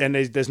 Yeah. And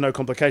there's no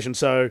complication.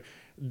 So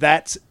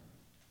that's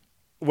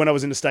when I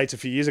was in the States a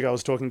few years ago. I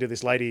was talking to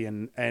this lady,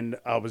 and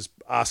I was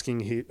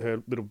asking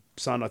her little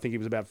son. I think he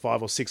was about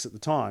 5 or 6 at the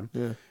time.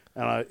 Yeah.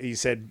 And he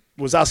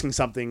was asking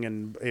something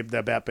and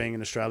about being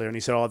in Australia, and he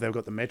said, "Oh, they've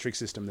got the metric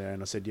system there."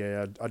 And I said,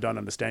 "Yeah, I don't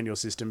understand your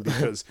system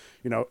because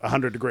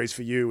 100 degrees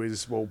for you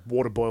is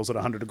water boils at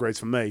 100 degrees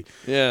for me."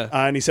 Yeah.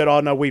 And he said, "Oh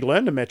no, we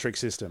learned a metric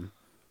system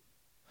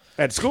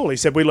at school." He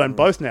said, "We learn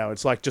both now.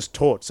 It's like just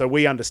taught, so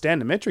we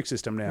understand the metric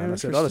system now." And I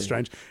said, "Oh, that's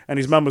strange." And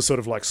his mum was sort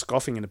of like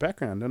scoffing in the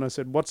background, and I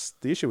said, "What's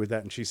the issue with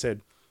that?" And she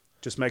said,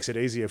 "Just makes it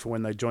easier for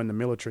when they join the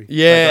military." They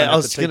Yeah, don't have I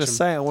was to going to teach 'em.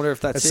 say, I wonder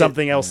if that's It's it.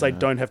 something else they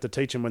don't have to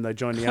teach them when they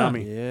join the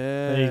army.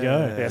 Yeah. There you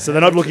go. Yeah, so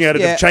they're not looking at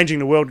it Yeah. as changing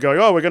the world, going,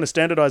 "Oh, we're going to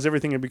standardize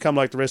everything and become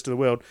like the rest of the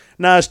world."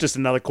 No, it's just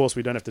another course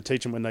we don't have to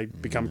teach them when they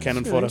become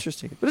cannon Yeah, fodder.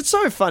 interesting. But it's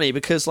so funny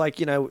because,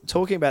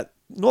 talking about,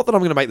 not that I'm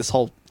going to make this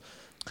whole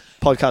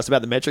podcast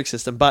about the metric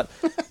system, but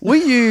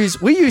we use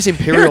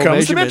imperial Here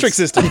comes the measurements. metric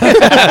system.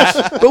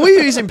 But we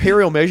use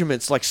imperial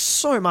measurements like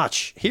so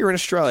much here in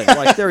Australia.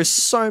 Like there is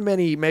so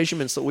many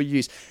measurements that we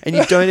use, and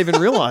you don't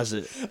even realize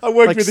it. I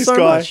worked Like, with this so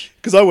guy much.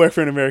 because I work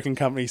for an American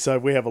company, so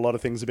we have a lot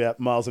of things about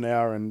miles an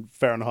hour and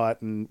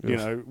Fahrenheit, and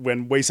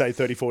when we say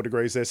 34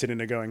 degrees, they're sitting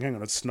there going, "Hang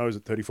on, it snows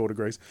at 34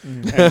 degrees,"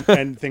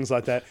 and things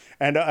like that.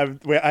 And I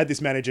had this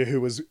manager who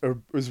was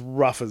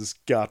rough as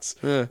guts,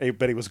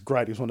 but he was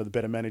great. He was one of the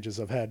better managers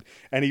I've had,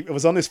 and he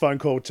was on this phone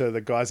call to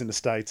the guys in the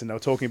States, and they were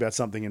talking about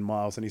something in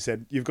miles, and he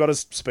said, "You've got to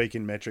speak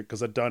in metric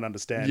because I don't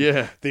understand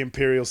the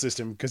imperial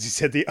system," because he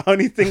said the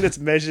only thing that's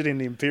measured in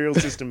the imperial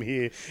system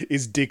here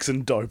is dicks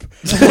and dope.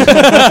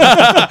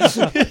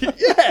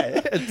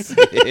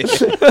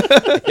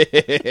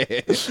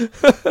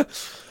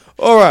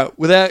 All right,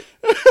 without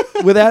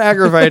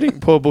aggravating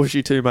poor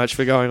Bushy too much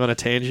for going on a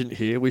tangent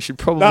here, we should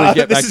probably No,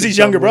 get back this is to his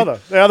John younger Wick. brother.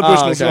 The other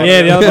Bushnell's okay. not.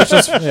 Yeah, the other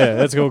questions. Yeah,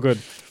 that's all good.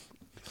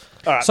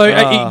 All right.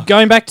 So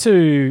going back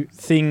to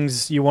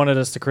things you wanted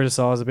us to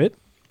criticise a bit.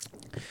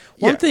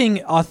 One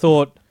thing I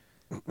thought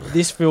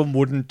this film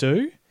wouldn't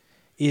do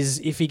is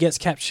if he gets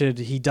captured,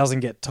 he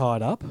doesn't get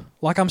tied up.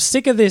 Like, I'm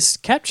sick of this.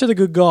 Capture the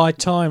good guy,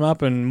 tie him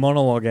up, and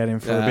monologue at him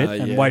for a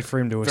bit, and yeah. wait for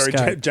him to Very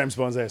escape. James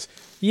Bond's ass.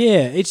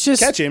 Yeah, it's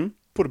just. Catch him,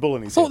 put a bullet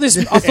in his I thought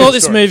head. I thought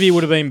this Story. movie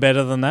would have been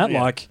better than that.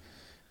 Yeah. Like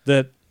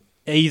that,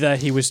 either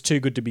he was too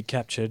good to be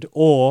captured,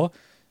 or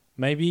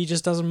maybe he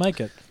just doesn't make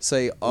it.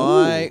 See,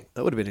 That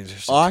would have been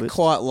interesting. I twist.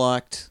 quite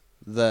liked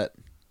that,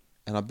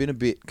 and I've been a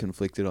bit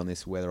conflicted on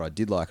this whether I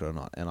did like it or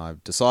not, and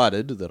I've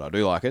decided that I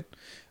do like it.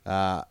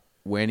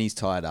 When he's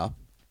tied up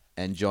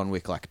and John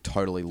Wick like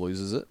totally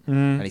loses it,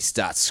 and he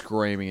starts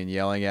screaming and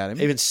yelling at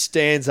him. even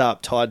stands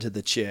up tied to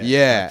the chair.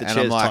 Yeah, Like, the and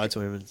chair's I'm like- tied to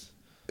him.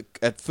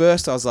 At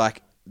first, I was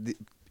like,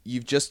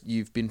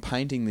 you've been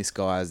painting this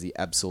guy as the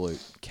absolute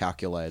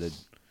calculated,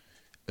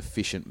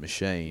 efficient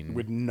machine.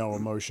 With no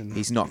emotion.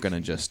 He's not going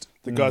to just.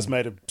 The guy's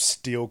made of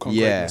steel,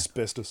 concrete, Yeah. and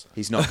asbestos.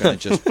 He's not going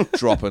to just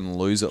drop and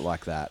lose it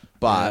like that.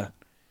 But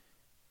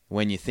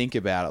when you think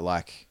about it,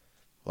 like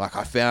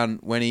I found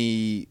when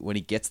he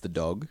gets the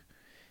dog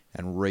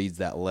and reads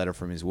that letter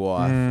from his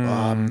wife,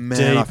 oh man, deep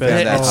I found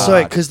in. that It's so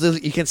hard.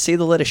 because you can see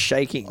the letter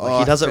shaking. Like Oh,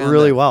 he does I it found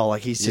really that- well.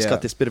 Like he's just Yeah.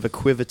 got this bit of a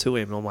quiver to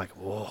him. And I'm like,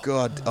 whoa.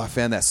 God, I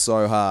found that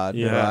so hard.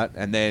 Yeah. Right?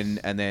 And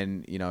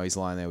then he's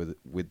lying there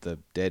with the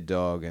dead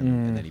dog,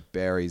 and then he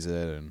buries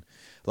it, and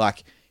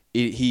like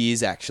he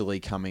is actually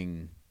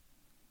coming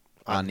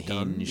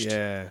unhinged.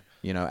 Yeah.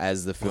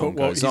 As the film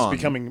Well, goes he's on.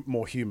 becoming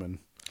more human.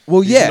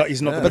 Well, He's yeah, not-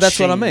 he's not the but that's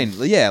what I machine.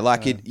 mean. Yeah,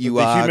 like The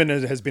are.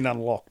 human has been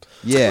unlocked.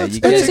 Yeah,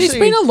 you But get. it's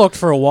been unlocked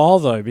for a while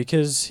though,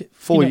 because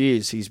 4 you know-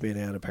 years he's been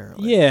out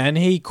apparently. Yeah, and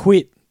he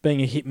quit being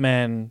a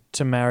hitman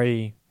to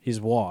marry his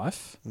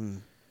wife.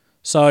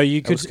 So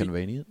you That could, was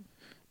convenient.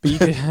 but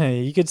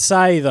you could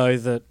say though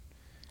that.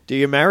 Do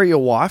you marry your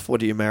wife or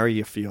do you marry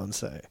your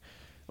fiance?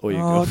 Or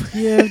your Oh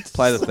girlfriend? yeah,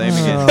 Play the theme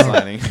again,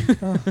 Planning.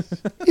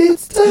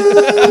 It's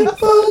time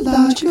for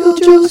logical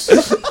juice.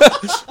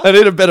 I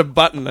need a better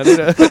button. I need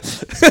a.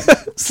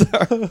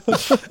 Sorry.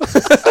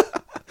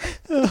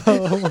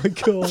 oh my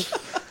god.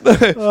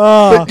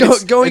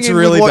 But going It's in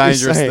really with what you're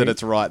dangerous saying- that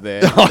it's right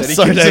there. Oh, that he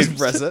so can just dangerous.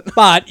 press it.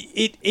 But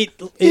it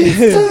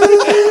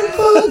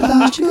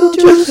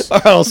All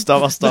right, I'll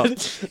stop.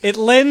 it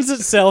lends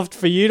itself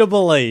for you to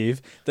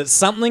believe that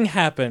something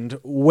happened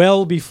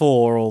well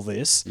before all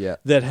this Yeah.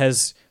 that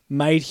has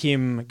made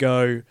him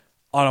go,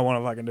 I don't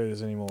want to fucking do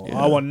this anymore.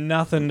 I want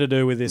nothing to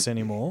do with this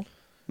anymore.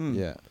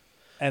 Yeah.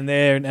 And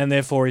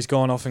therefore he's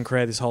gone off and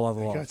created this whole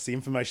other life. It's the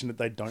information that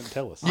they don't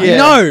tell us. Yeah. I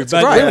know, It's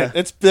but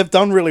great. They've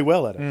done really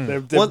well at it.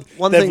 They've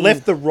One they've thing-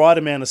 left the right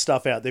amount of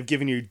stuff out. They've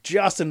given you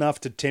just enough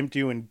to tempt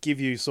you and give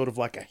you sort of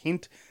like a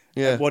hint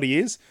Yeah. at what he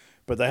is,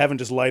 but they haven't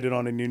just laid it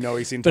on and you know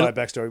his entire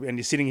backstory. And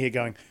you're sitting here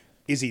going,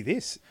 is he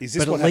this? Is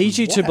this But what it leads happened?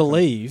 you What to happened?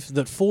 believe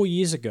that 4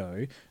 years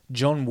ago,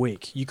 John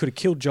Wick, you could have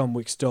killed John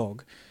Wick's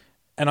dog,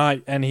 and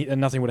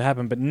nothing would have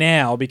happened. But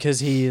now, because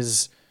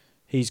he's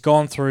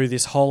gone through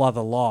this whole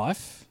other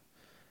life,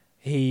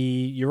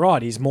 you're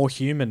right, he's more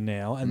human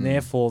now, and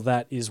therefore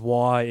that is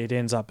why it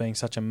ends up being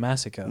such a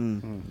massacre.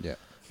 Yeah.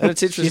 And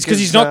it's interesting It's because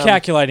he's not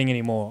calculating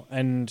anymore,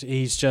 and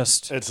he's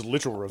just It's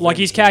literal revenge. like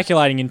he's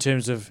calculating in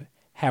terms of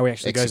how he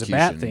actually goes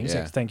about Execution, things.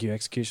 yeah. Thank you,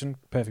 execution,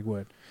 perfect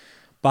word.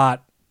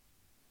 But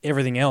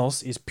everything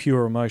else is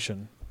pure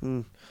emotion. I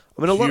mean,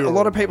 a lot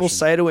Pure of people emotion.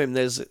 say to him,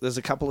 there's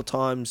a couple of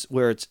times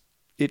where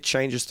it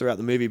changes throughout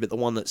the movie, but the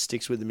one that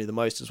sticks with me the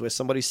most is where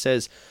somebody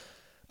says,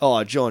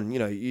 "Oh, John,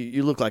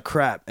 you look like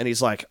crap," and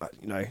he's like,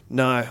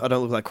 "No, I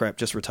don't look like crap,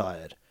 just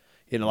retired."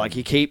 Like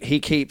he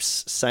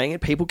keeps saying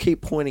it. People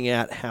keep pointing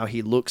out how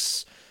he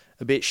looks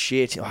a bit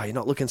shit. "Oh, you're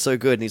not looking so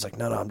good," and he's like,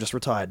 "No, I'm just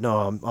retired.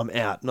 No, I'm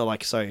out." No,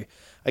 like so.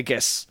 I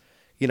guess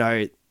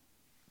the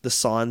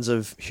signs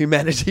of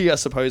humanity, I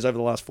suppose, over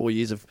the last 4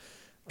 years have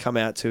come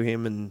out to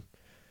him, and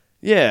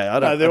yeah, I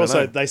don't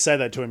know. They say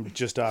that to him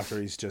just after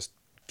he's just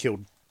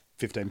killed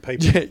 15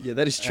 people. Yeah,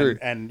 that is true.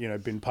 And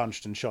been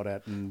punched and shot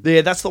at and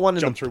Yeah, that's the one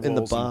in Jump the through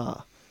walls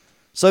bar.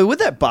 So with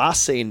that bar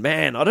scene,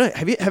 man, I don't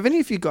have any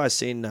of you guys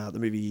seen the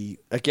movie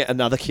again,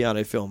 another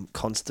Keanu film,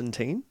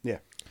 Constantine? yeah.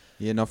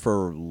 Yeah, not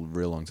for a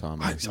real long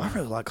time. I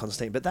really like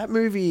Constantine, but that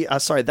movie,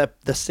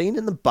 the scene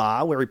in the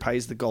bar where he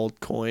pays the gold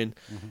coin,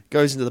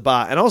 goes into the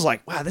bar, and I was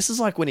like, wow, this is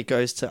like when he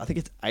goes to, I think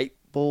it's 8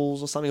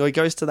 Balls or something, or he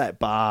goes to that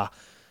bar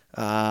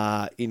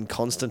in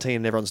Constantine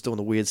and everyone's doing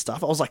the weird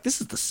stuff. I was like,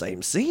 this is the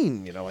same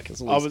scene, like it's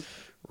all these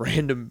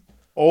random.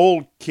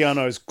 All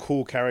Keanu's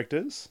cool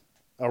characters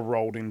are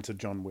rolled into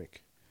John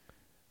Wick.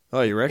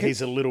 Oh, you reckon?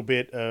 He's a little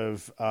bit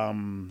of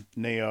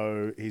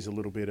Neo. He's a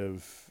little bit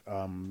of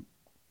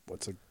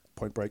what's a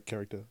Point Break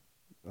character?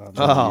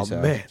 Oh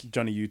Utah. man,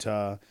 Johnny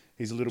Utah.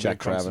 He's a little Jack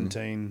bit of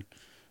Constantine.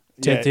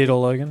 10th Theodore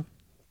Logan.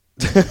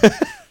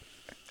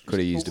 Could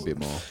have used a bit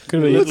more.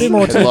 Could be a bit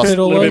more It 10th lost-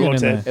 Theodore little bit Logan more in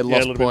 10. there. It Yeah, a lost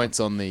little bit. points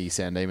on the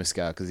San Dimas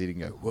scar because he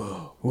didn't go,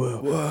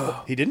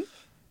 whoa. He didn't?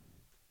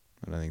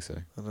 I don't think so.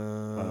 I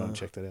don't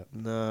check that out.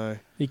 no.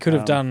 He could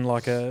have done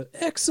like a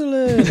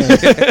excellent.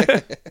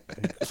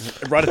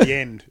 Right at the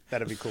end,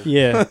 that'd be cool.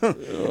 Yeah.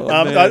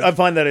 I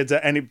find that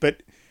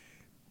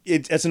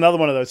it's another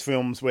one of those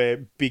films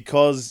where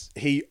because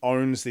he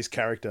owns this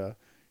character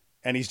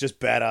and he's just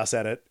badass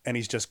at it and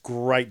he's just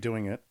great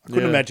doing it. I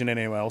couldn't Yeah. imagine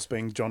anyone else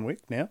being John Wick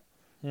now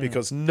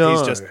because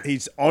No.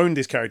 he's owned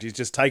this character. He's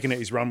just taken it.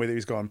 He's run with it.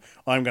 He's gone,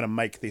 I'm going to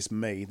make this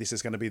me. This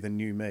is going to be the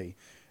new me.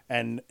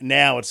 And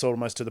now it's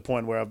almost to the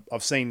point where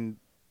I've seen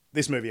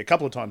this movie a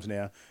couple of times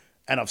now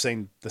and I've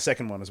seen the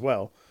second one as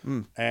well.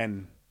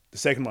 And the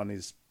second one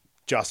is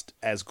just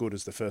as good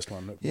as the first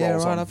one. It Yeah,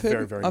 rolls right. on I've very,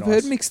 heard, very I've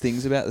nice. heard mixed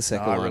things about the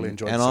second I one, really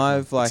enjoyed and the second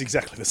I've one. like, It's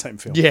exactly the same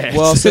film. Yeah.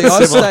 well, see,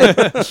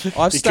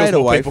 I've stayed kills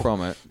more away people.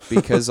 from it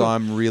because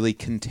I'm really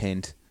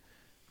content.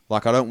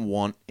 Like, I don't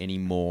want any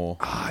more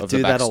I of do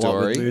the that a lot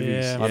with backstory.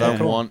 movies. Yeah. I don't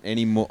want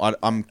any more.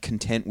 I'm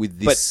content with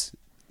this.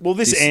 Well,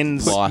 this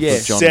ends life yeah,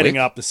 of John setting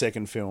Wick. up the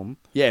second film,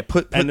 Yeah,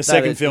 put and the that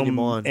second in your film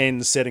mind.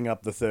 ends setting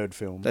up the third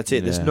film. That's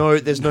it. There's Yeah.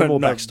 no more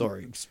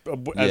backstory.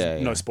 Yeah.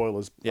 No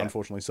spoilers, Yeah.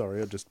 unfortunately.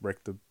 Sorry, I just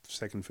wrecked the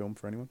second film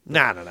for anyone.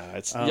 No.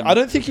 It's. I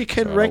don't think you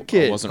can Sorry, wreck I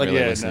it. wasn't Like,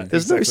 really yeah, listening. no.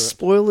 there's no Exactly.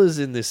 spoilers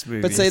in this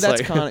movie. But see, It's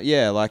that's like, kind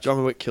of like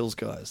John Wick kills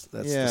guys.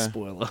 That's the Yeah.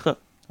 spoiler. I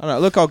don't know.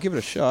 Look, I'll give it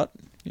a shot.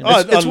 You know.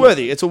 Oh, It's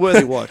worthy. It's a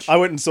worthy watch. I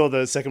went and saw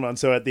the second one.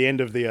 So at the end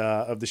of the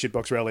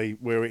shitbox rally,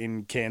 we were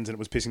in Cairns and it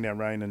was pissing down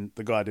rain, and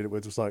the guy I did it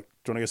with was like,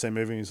 "Do you want to go see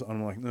movies?"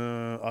 I'm like,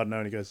 "No, I don't know."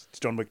 And he goes, "It's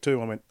John Wick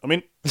 2." I went, "I'm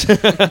in."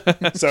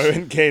 So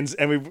in Cairns,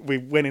 and we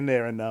went in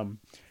there and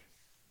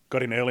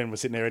got in early and we're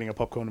sitting there eating a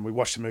popcorn, and we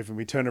watched the movie. And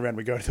we turn around,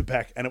 we go to the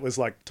back, and it was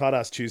like Tight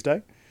Ass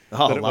Tuesday.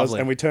 Oh, that it was, lovely.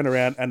 and we turn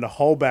around, and the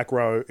whole back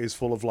row is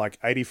full of like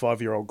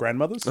 85-year-old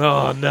grandmothers.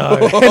 Oh no!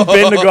 And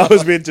Ben, the guy who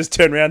was with, just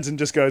turns around and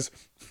just goes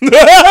at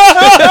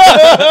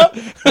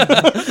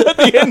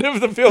the end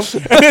of the film,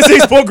 and there's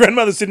these poor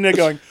grandmothers sitting there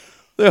going,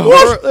 They'd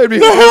be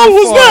the hell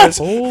was horrified. that?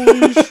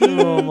 Holy shit!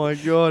 Oh my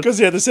god! Because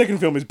the second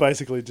film is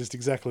basically just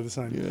exactly the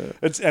same. Yeah.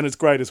 It's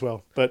great as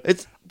well. But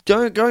It's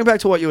going back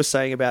to what you were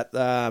saying about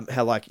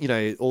how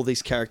all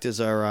these characters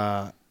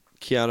are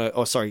Keanu.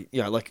 Oh, sorry,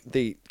 like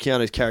the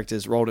Keanu's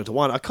characters rolled into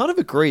one. I kind of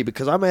agree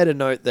because I made a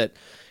note that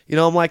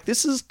I'm like,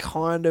 this is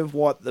kind of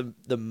what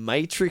the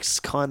Matrix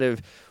kind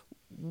of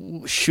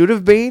should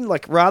have been,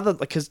 like, rather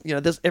because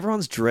there's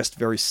everyone's dressed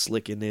very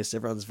slick in this.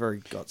 Everyone's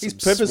got some He's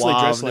purposely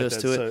dressed like suaveness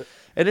that, to it, so-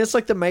 and it's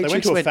like the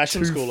Matrix to a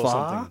fashion too school or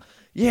far. something.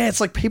 Yeah, it's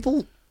like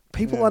people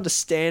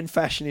understand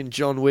fashion in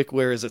John Wick,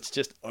 whereas it's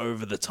just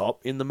over the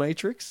top in the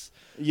Matrix.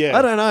 yeah,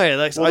 I don't know.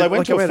 Like, Well, they went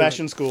like to I a went-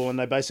 fashion school and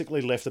they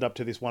basically left it up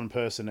to this one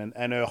person,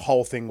 and her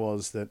whole thing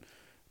was that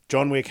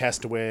John Wick has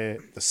to wear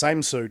the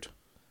same suit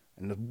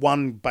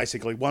and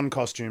basically one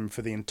costume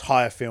for the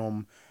entire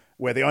film,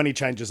 where the only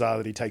changes are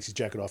that he takes his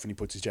jacket off and he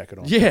puts his jacket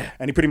on. Yeah.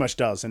 And he pretty much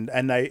does. And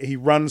he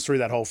runs through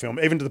that whole film,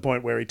 even to the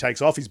point where he takes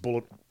off his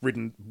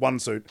bullet-ridden one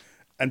suit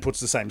and puts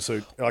the same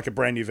suit, like a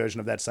brand new version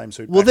of that same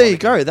suit. Well, back there on you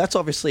again. go. That's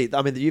obviously.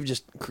 I mean, you've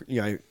just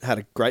had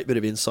a great bit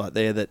of insight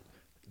there.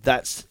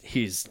 That's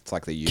his It's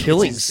like the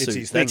killing It's suit.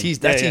 his That's thing. his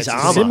Yeah, his it's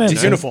armor. his you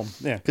know? uniform.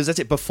 Yeah. Because that's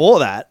it. Before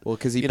that, Well,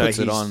 because he you know, puts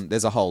it he's- on.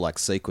 There's a whole like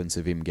sequence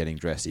of him getting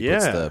dressed. He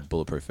puts Yeah. the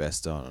bulletproof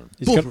vest on.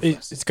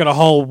 It's got a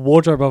whole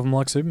wardrobe of him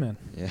like Superman.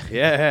 Yeah.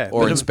 Yeah,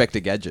 Or Bit of- Inspector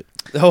Gadget.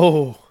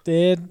 Oh,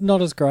 They're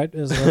not as great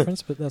as a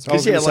reference, but that's I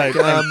was right. Yeah, going to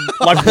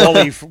say, like,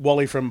 like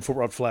Wally from Foot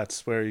Rod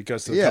Flats, where he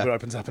goes to the Yeah. cupboard,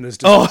 opens up, and there's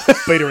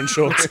just beater and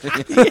shorts.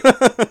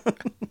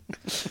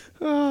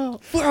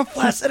 for a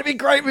flash, that'd be a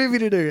great movie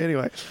to do.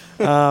 Anyway,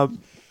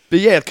 but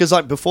yeah, because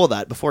like before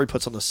he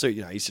puts on the suit,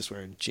 he's just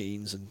wearing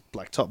jeans and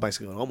black top,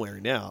 basically what I'm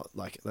wearing now.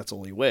 Like that's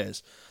all he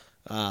wears.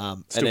 Still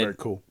and then- very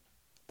cool.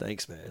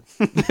 Thanks, man.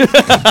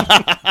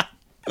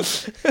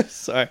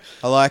 So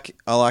I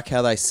like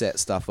how they set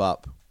stuff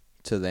up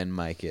to then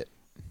make it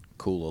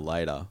cooler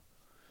later.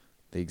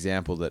 The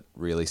example that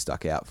really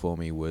stuck out for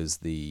me was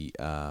the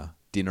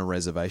dinner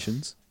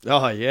reservations.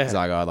 oh yeah, He's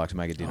like, I'd like to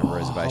make a dinner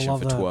reservation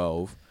love for that.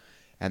 12.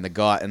 And the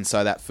guy, and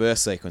so that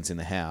first sequence in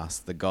the house,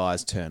 the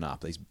guys turn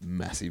up, these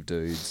massive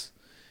dudes,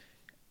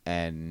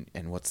 and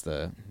what's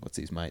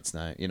his mate's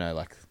name?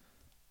 Like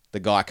the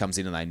guy comes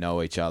in and they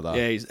know each other.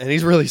 yeah,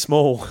 he's really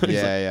small. He's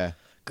like, yeah.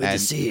 good to And-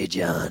 see you,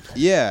 John.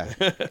 Yeah.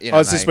 Oh,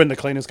 it's just when the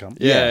cleaners come.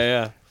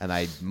 Yeah. And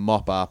they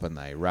mop up and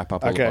they wrap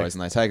up all Okay. the clothes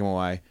and they take them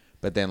away.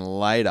 But then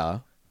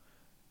later,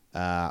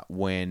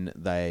 when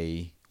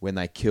they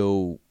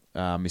kill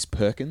Miss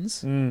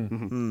Perkins,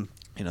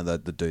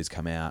 the dudes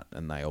come out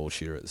and they all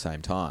shoot her at the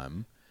same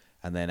time.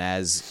 And then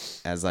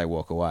as they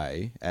walk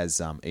away, as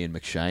Ian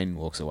McShane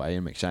walks away,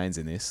 Ian McShane's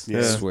in this.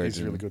 Yeah, Swearingen.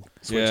 he's really good.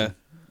 Yeah.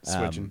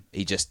 Switching.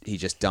 He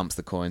just dumps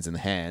the coins in the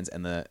hands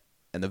and the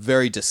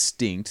very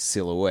distinct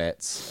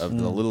silhouettes of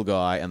the little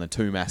guy and the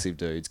two massive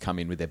dudes come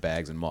in with their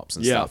bags and mops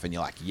and Yeah. stuff, and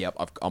you're like, "Yep,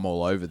 I'm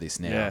all over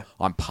this now. Yeah.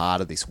 I'm part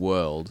of this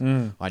world.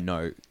 I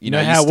know, You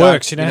know how it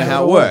works. You know how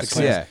how it it works. works.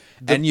 Yeah,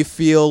 and you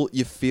feel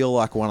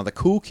like one of the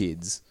cool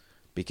kids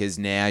because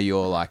now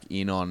you're like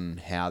in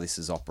on how this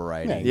is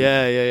operating.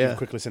 Yeah.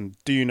 Quick listen.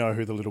 Do you know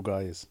who the little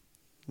guy is?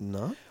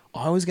 No.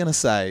 I was gonna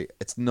say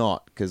it's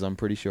not because I'm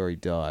pretty sure he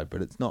died,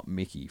 but it's not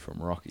Mickey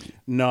from Rocky.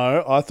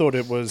 No, I thought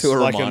it was. Who it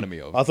like reminded me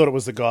of. I thought it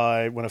was the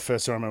guy when I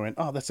first saw him. I went,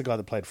 "Oh, that's the guy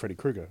that played Freddy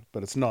Krueger,"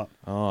 but it's not.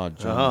 Oh,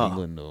 John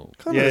England. Or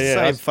Kind of the Yeah,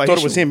 same I thought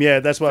it was facial him. Yeah,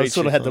 that's why I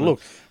sort of had the features on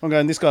look. I'm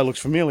going, this guy looks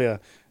familiar,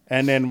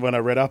 and then when I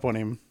read up on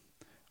him,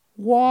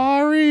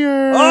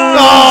 Warrior.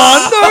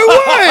 Oh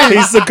no way!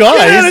 He's the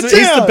guy. He's the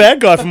town. bad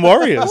guy from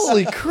Warriors.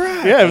 Holy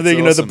crap! Yeah, the,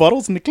 the awesome.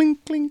 bottles and the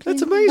clink, clink, clink.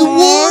 That's amazing.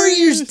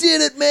 Warriors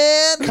did it,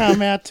 man.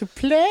 Come out to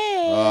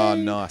play. Oh,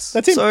 nice.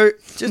 That's him. So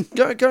just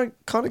going gotta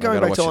back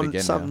to watch it on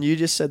again something now. you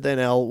just said then,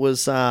 Al,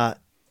 was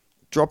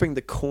dropping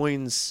the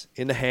coins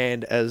in the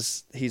hand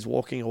as he's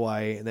walking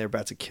away and they're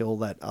about to kill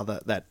that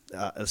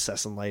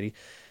assassin lady.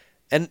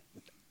 And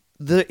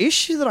the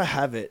issue that I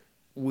have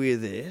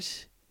with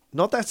it,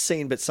 not that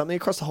scene, but something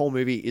across the whole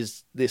movie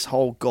is this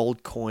whole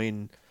gold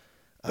coin.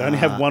 They only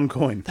have one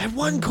coin. They have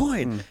one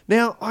coin.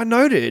 Now, I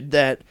noted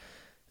that,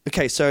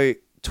 okay, so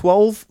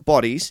 12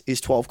 bodies is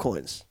 12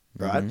 coins,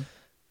 right?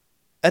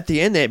 At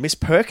the end there, Miss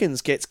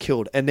Perkins gets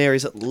killed, and there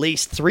is at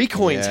least 3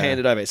 coins Yeah.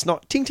 handed over. It's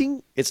not ting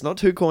ting. It's not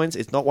 2 coins.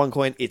 It's not 1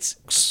 coin.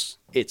 It's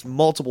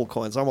multiple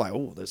coins. I'm like,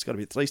 oh, there's got to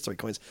be at least 3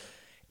 coins.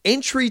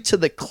 Entry to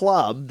the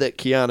club that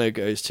Keanu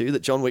goes to,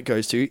 that John Wick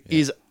goes to,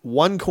 is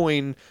 1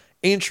 coin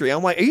entry.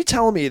 I'm like, are you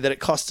telling me that it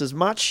costs as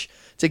much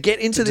to get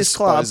into this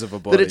club dispose of a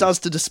that it body. does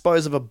to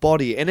dispose of a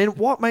body? And then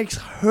what makes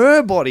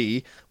her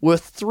body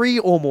worth 3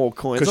 or more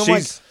coins? Because I'm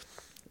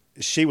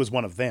like, she was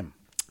one of them.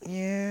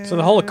 yeah. So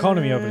the whole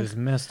economy of it is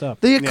messed up.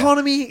 The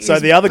economy So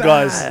is the other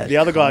bad.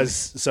 guys,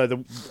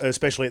 so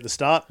especially at the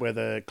start where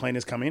the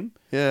cleaners come in,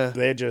 Yeah.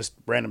 they're just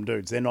random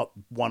dudes. They're not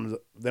one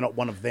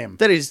of them.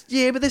 That is,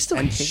 yeah, but they're still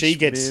And she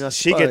henchmen,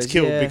 I gets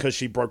killed suppose, yeah. because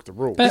she broke the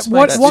rules. But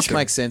This what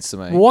makes sense to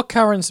me. what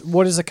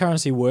is the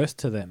currency worth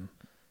to them?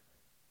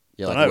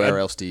 Yeah, like I know, where and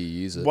else do you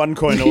use it? One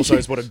coin also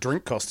is what a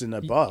drink costs in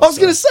that bar. I was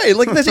going to say,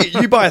 like, that's it.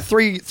 You buy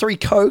three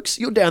Cokes,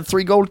 you're down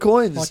 3 gold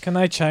coins. Like, can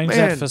they change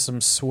Man. that for some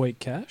sweet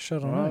cash? I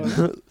don't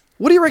know.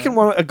 What do you reckon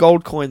a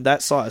gold coin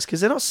that size? Because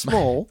they're not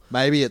small.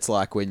 Maybe it's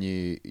like when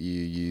you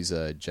use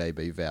a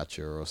JB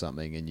voucher or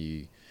something and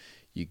you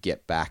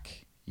get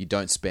back, you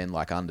don't spend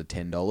like under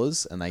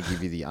 $10 and they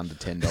give you the under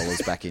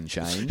 $10 back in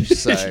change.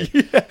 So,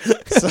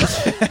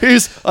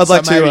 I'd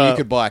like maybe to. you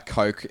could buy a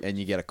Coke and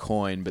you get a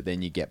coin, but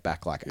then you get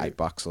back like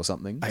 $8 or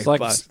something. It's like,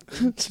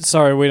 But-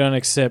 sorry, we don't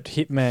accept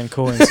Hitman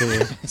coins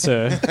here,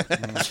 sir.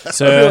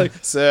 Sir,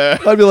 Sir,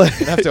 I'd be like,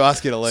 I'd have to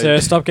ask you to leave. sir,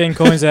 stop getting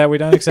coins out. We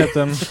don't accept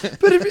them.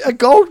 but if a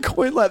gold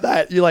coin like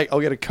that, you're like, I'll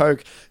get a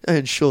Coke,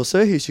 and sure,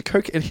 sir, here's your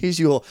Coke, and here's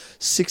your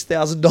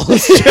 $6,000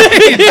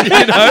 change.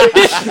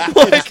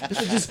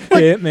 You know,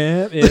 Yeah,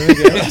 man. Yeah, we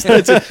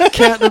go.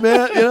 counting them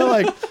out. You know,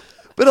 like.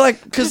 But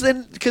like, because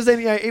then,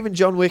 you know, even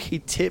John Wick, he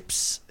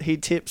tips.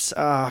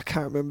 I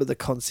can't remember the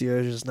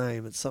concierge's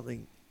name. It's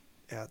something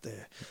out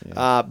there.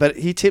 But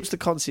he tips the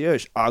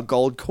concierge a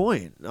gold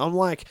coin. I'm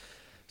like,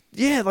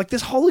 yeah, like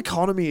this whole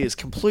economy is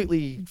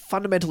completely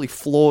fundamentally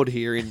flawed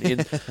here.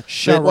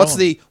 So what's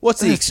the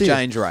That's it.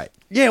 exchange rate?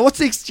 Yeah, what's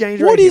the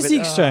exchange rate? What is here? the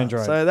exchange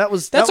rate? So that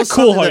was That's that was a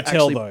cool something that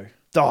hotel, actually-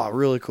 though. Oh,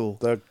 really cool.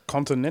 The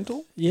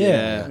Continental?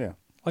 Yeah. Yeah.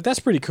 Like, that's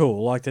pretty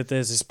cool. Like, that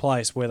there's this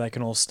place where they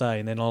can all stay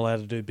and they're not allowed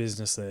to do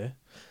business there.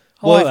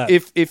 I Well, like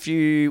that. if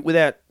you,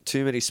 without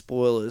too many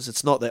spoilers,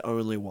 it's not the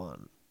only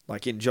one.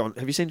 Like in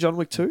have you seen John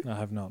Wick 2? I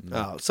have not.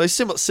 Oh, so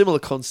similar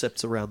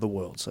concepts around the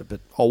world. So, but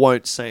I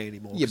won't say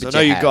anymore. Yeah, 'cause but I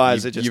know you have.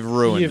 guys are just. You've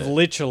ruined You've it.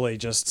 literally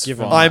just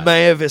given fine. I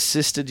may have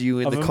assisted you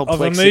in of the a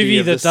complexity movie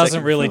of that the doesn't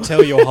second really film.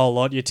 tell you a whole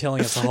lot. You're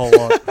telling us a whole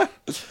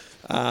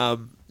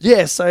lot.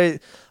 Yeah, so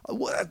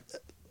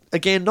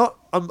again, I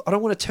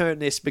don't want to turn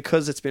this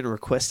because it's been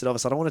requested of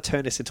us. I don't want to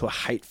turn this into a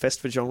hate fest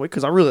for John Wick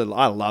because I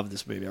love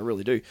this movie. I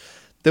really do.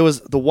 There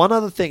was the one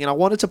other thing, and I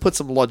wanted to put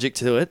some logic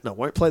to it. And I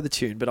won't play the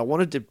tune, but I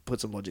wanted to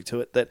put some logic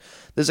to it. That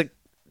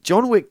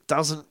John Wick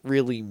doesn't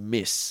really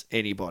miss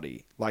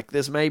anybody. Like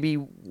there's maybe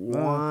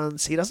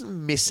once he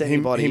doesn't miss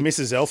anybody. He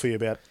misses Elfie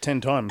about 10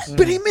 times.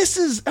 But he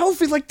misses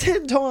Elfie like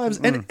 10 times.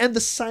 And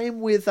the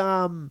same with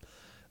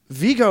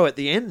Vigo at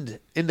the end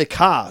in the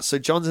car. So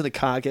John's in the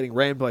car getting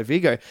rammed by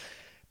Vigo.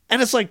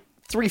 And it's like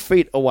 3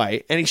 feet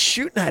away. And he's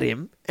shooting at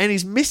him. And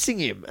he's missing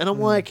him. And I'm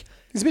like...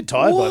 He's a bit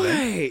tired by why?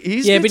 then.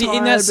 He's Yeah, a bit but in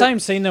tired, that but- same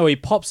scene, though, he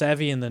pops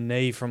Avi in the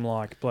knee from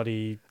like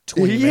bloody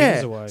 20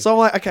 meters away. So I'm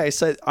like, okay,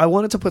 so I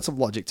wanted to put some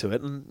logic to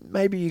it. And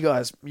maybe you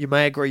guys, you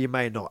may agree, you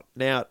may not.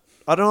 Now,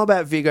 I don't know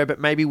about Vigo, but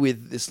maybe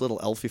with this little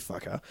Elfie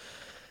fucker...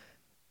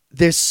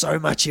 There's so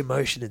much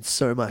emotion and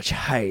so much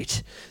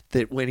hate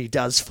that when he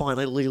does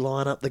finally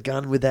line up the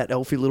gun with that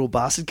Elfie little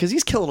bastard, because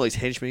he's killing all his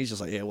henchmen, he's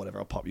just like, yeah, whatever,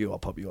 I'll pop you.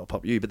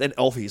 But then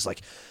Elfie's like,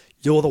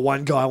 you're the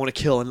one guy I want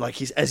to kill, and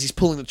like as he's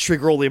pulling the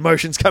trigger, all the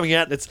emotions coming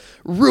out, and it's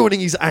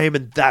ruining his aim,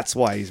 and that's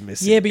why he's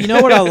missing. Yeah, but you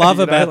know what I love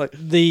You know, about like-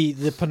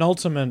 the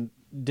penultimate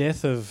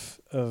death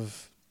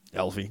of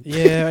Elfie.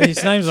 yeah,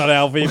 his name's not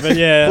Alfie, but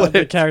yeah,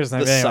 the character's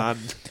name. The anyway. son.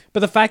 But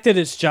the fact that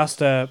it's just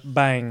a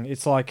bang,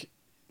 it's like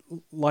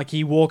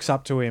he walks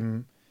up to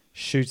him,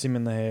 shoots him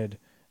in the head,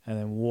 and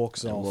then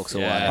walks off. Walks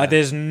Yeah. away. Like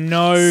there's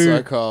no,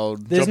 So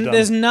cold. there's Job done.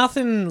 there's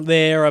nothing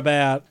there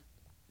about.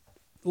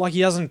 Like he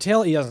doesn't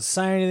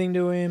say anything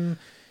to him.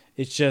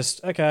 It's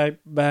just okay,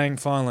 bang,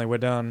 finally we're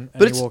done, and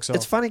But he walks off.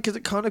 it's funny because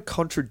it kind of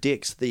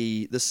contradicts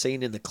the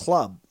scene in the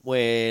club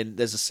when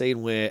there's a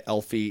scene where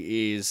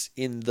Elfie is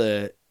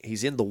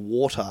he's in the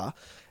water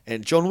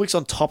and John Wick's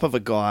on top of a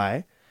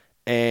guy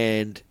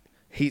and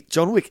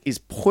John Wick is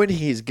pointing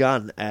his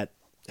gun at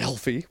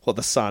Elfie or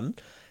the son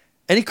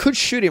and he could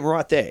shoot him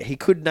right there. He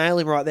could nail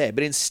him right there,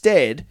 but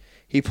instead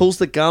he pulls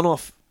the gun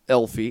off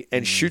Elfie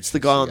and shoots the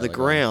guy on the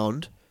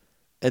ground.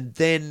 And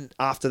then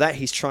after that,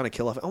 he's trying to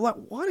kill off. I'm like,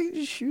 why didn't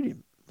you shoot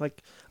him?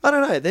 Like, I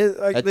don't know. It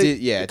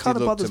did kinda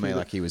look bothers to me that-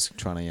 like he was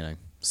trying to,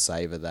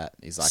 savor that.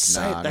 He's like,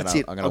 Say, no, that's I'm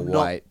it. going to I'm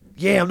not- wait.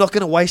 I'm not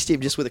going to waste him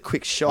just with a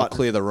quick I'll shot.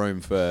 clear the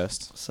room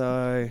first.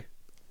 So,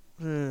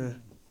 I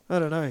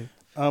don't know.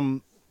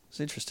 It's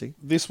interesting.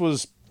 This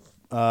was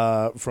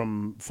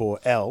for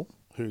Al,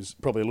 who's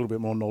probably a little bit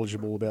more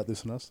knowledgeable about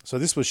this than us. So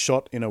this was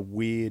shot in a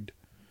weird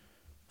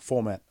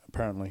format,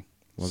 apparently.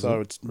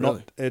 It's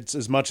not it's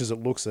as much as it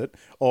looks it,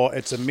 or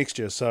it's a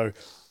mixture. So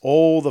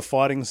all the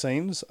fighting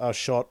scenes are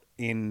shot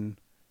in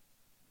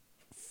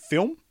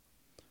film,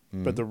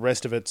 but the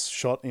rest of it's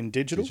shot in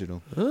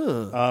digital.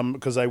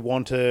 Because they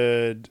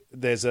wanted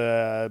there's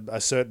a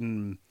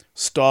certain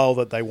style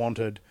that they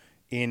wanted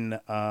in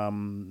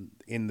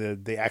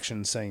the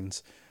action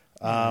scenes.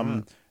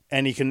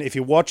 And you can, if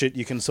you watch it,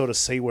 you can sort of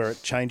see where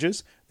it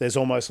changes. There's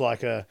almost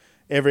like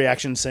every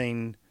action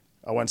scene.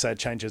 I won't say it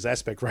changes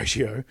aspect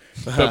ratio,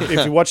 but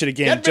if you watch it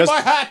again,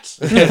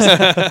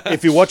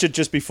 if you watch it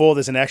just before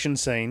there's an action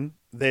scene,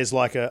 there's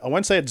like I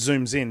won't say it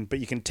zooms in, but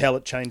you can tell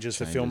it changes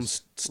for film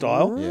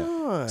style.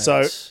 Yeah.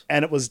 So,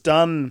 and it was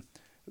done.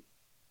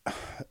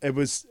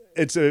 It's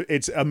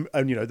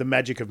the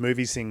magic of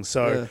movies things.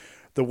 So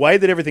the way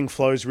that everything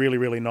flows really,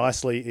 really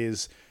nicely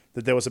is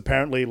that there was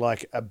apparently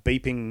like a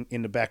beeping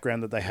in the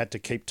background that they had to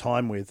keep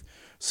time with.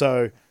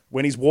 So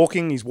when he's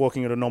walking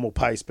at a normal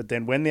pace, but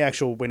then when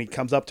he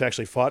comes up to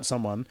actually fight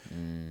someone,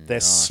 they're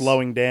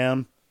slowing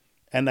down,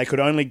 and they could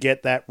only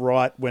get that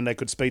right when they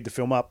could speed the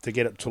film up to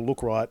get it to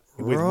look right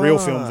with real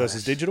film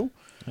versus digital.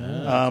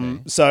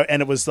 So,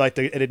 and it was like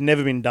it had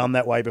never been done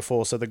that way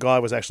before. So the guy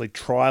was actually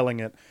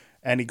trialing it,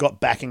 and he got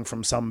backing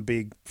from some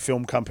big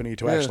film company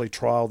to actually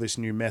trial this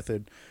new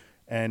method.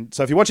 And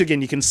so if you watch it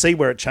again, you can see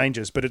where it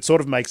changes, but it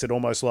sort of makes it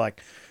almost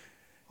like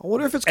I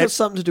wonder if it's got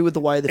something to do with the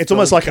way the it's film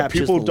almost like a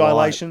captures pupil the light.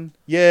 dilation.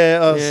 Yeah,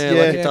 Like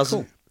it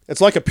doesn't.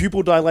 It's like a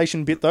pupil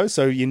dilation bit though,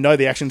 so you know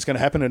the action's going to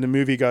happen, and the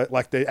movie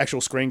the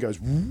actual screen goes,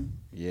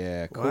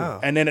 Yeah, cool. Wow.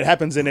 and then it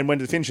happens, and then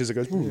when it finishes, it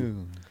goes,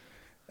 and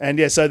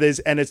And so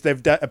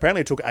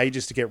apparently it took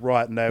ages to get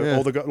right, and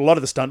a lot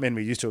of the stuntmen were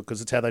used to it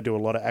because it's how they do a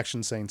lot of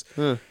action scenes.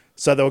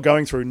 So they were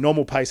going through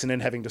normal pace and then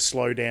having to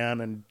slow down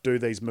and do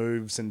these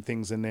moves and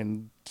things, and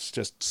then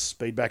just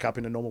speed back up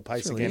into normal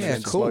pace again and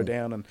then slow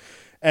down,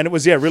 and it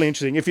was really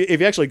interesting. If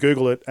you actually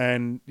Google it,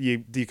 and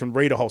you can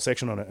read a whole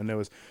section on it, and it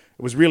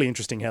was really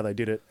interesting how they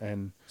did it.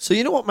 And so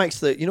you know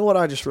what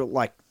I just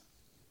like.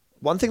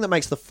 One thing that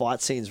makes the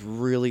fight scenes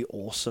really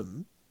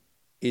awesome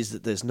is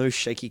that there's no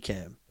shaky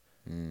cam.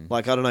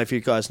 Like, I don't know if you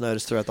guys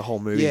noticed throughout the whole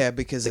movie. Yeah,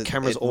 because the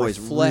camera's always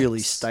really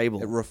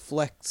stable. It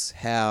reflects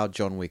how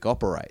John Wick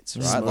operates,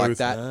 right? Smooth. Like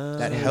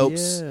that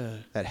helps.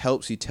 That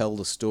helps you tell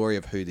the story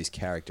of who this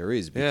character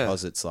is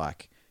because it's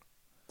like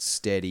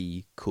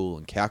steady, cool,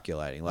 and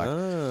calculating. Like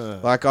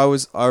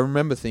I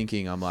remember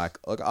thinking, I'm like,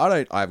 look,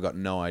 I've got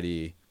no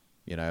idea,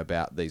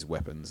 about these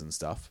weapons and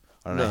stuff.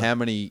 I don't know how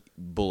many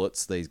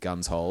bullets these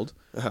guns hold,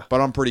 but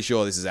I'm pretty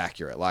sure this is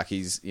accurate. Like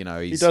he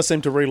does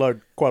seem to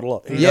reload quite a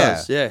lot. He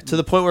does, to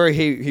the point where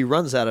he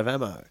runs out of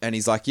ammo. And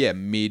he's like,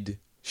 mid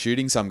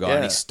shooting some guy,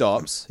 and he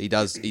stops. He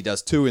does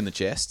 2 in the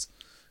chest,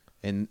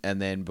 and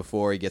then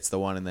before he gets the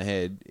 1 in the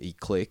head, he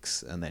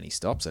clicks, and then he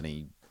stops and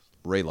he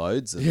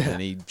reloads, and then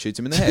he shoots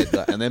him in the head,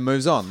 and then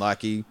moves on.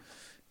 Like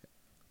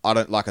I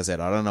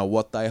don't know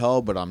what they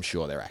hold, but I'm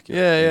sure they're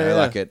accurate.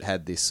 Like it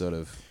had this sort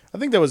of. I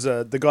think there was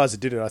the guys that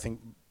did it. I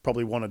think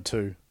probably wanted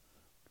to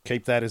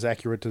keep that as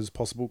accurate as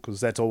possible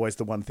because that's always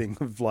the one thing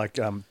of like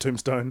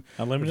Tombstone.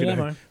 Unlimited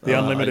ammo. The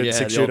unlimited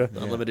 6-shooter.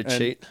 Unlimited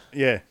cheat.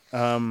 Yeah.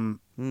 How, I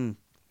was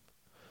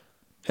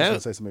going to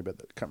say something about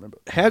that. Can't remember.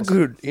 How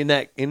good in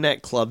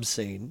that club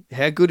scene?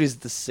 How good is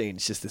the scene?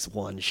 It's just this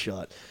one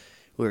shot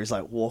where he's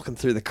like walking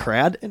through the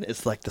crowd and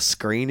it's like the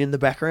screen in the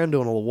background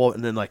doing all the walk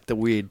and then like the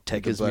weird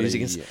Tekker's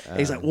music. And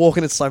he's like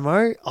walking in slow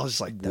mo. I was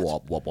just like, I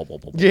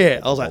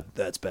was like,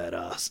 that's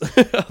badass.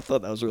 I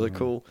thought that was really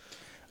cool.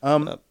 I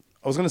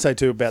was going to say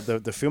too about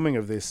the filming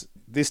of this.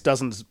 This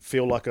doesn't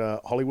feel like a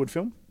Hollywood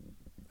film.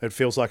 It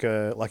feels like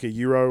a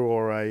Euro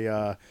or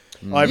a.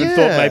 I even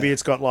thought maybe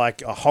it's got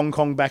like a Hong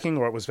Kong backing,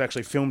 or it was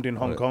actually filmed in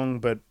Hong Kong,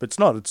 but it's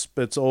not.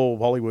 It's all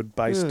Hollywood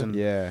based, and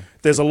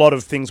there's a lot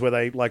of things where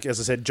they, like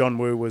as I said, John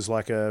Woo was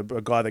like a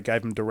guy that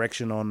gave him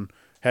direction on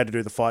how to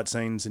do the fight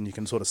scenes, and you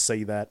can sort of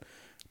see that.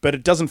 But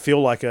it doesn't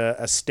feel like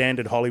a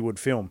standard Hollywood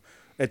film.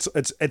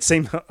 It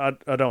seems I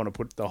don't want to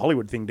put the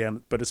Hollywood thing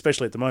down, but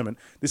especially at the moment,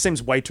 this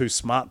seems way too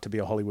smart to be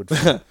a Hollywood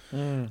film.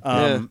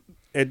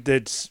 I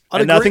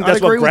think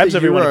that's what grabs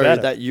everyone about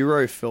it. That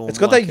Euro film. It's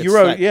got that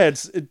Euro.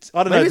 It's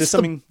I don't know. There's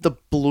something the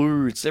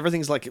blue.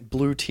 Everything's like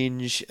blue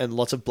tinge and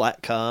lots of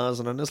black cars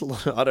and there's a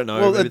lot. I don't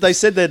know. Well, they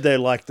said that they're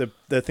like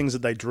the things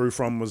that they drew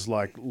from was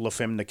like La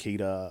Femme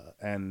Nikita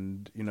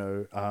and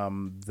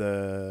there's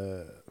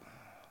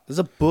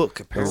a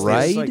book apparently. The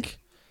Raid. Like,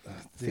 I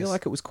feel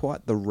like it was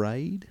quite The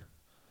Raid,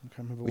 I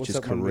can't remember which is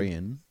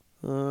Korean.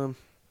 Not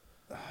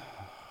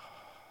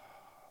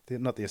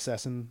the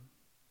Assassin.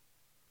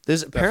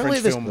 There's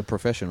apparently this film. The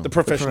Professional. The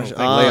Professional.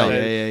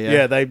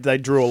 Yeah. They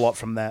drew a lot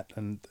from that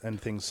and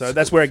things. So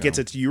that's where it gets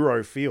its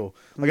Euro feel.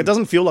 Like it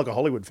doesn't feel like a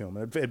Hollywood film.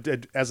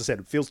 It, as I said,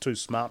 it feels too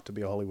smart to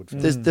be a Hollywood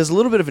film. There's a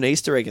little bit of an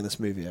Easter egg in this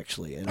movie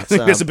actually, and I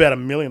think there's about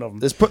 1 million of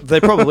them.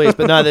 There probably is,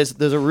 but no,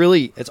 there's a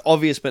really, it's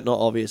obvious but not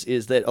obvious,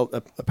 is that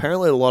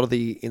apparently a lot of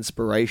the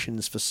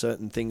inspirations for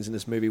certain things in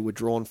this movie were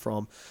drawn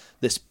from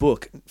this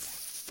book.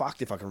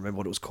 Fucked if I can remember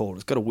what it was called.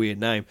 It's got a weird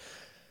name.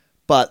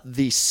 But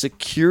the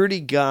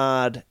security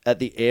guard at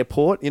the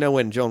airport,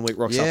 when John Wick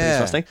rocks up in his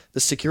Mustang, the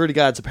security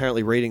guard's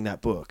apparently reading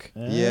that book.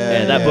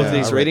 And that book that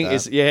he's reading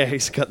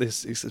he's got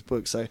this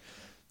book. So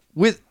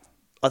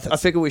I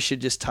figure we should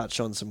just touch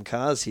on some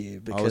cars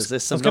here because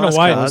there's some nice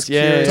cars.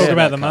 Talk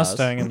about the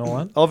Mustang and all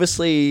that.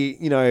 Obviously,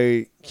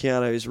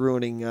 Keanu's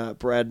ruining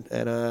Brad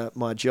and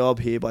my job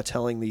here by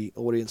telling the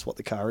audience what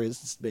the car is.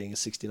 It's being a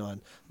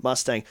 69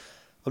 Mustang.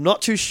 I'm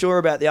not too sure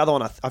about the other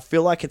one. I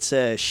feel like it's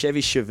a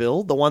Chevy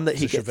Chevelle, the one that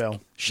he gets.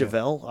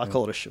 Chevelle. I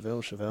call it a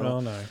Chevelle.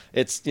 Oh, no.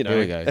 It's, Here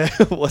we go.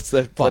 what's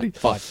the bloody...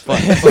 Fight.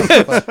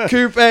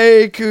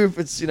 Coupe.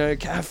 It's,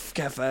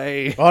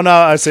 cafe. Oh, no,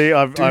 I see.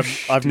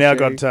 I've now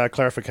got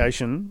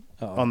clarification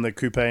on the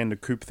coupe and the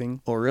coupe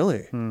thing. Oh,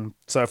 really?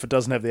 So if it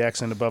doesn't have the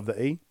accent above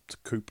the E, it's a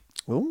coupe.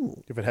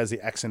 Ooh. If it has the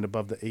accent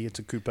above the E, it's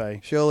a coupe.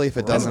 Surely if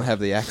it doesn't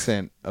have the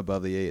accent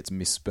above the E, it's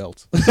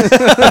misspelt.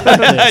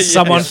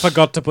 Someone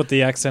forgot to put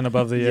the accent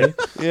above the E.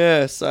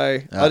 Yeah, so...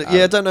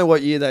 I don't know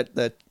what year that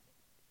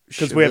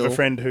because we have a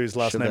friend whose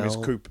last name is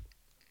Coop.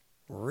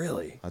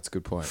 Really? That's a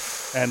good point.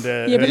 And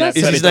but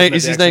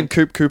is his name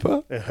Coop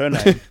Cooper? Her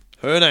name.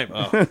 Her name.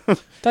 Oh.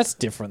 That's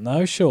different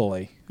though,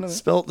 surely.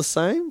 Spelt the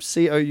same?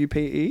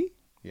 Coupe?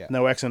 Yeah.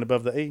 No accent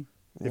above the E.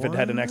 If it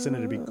had an accent,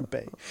 it'd be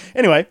coupe.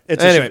 Anyway,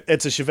 it's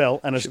a Chevelle,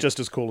 and it's just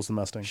as cool as the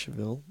Mustang.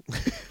 Chevelle.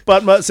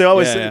 But I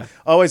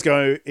always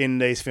go in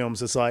these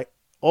films. It's like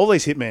all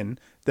these hitmen.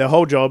 Their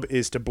whole job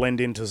is to blend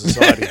into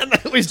society.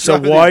 So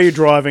why are you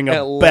driving a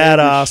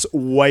badass,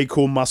 way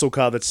cool muscle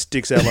car that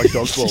sticks out like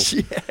dog's balls?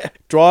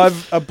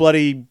 Drive a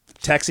bloody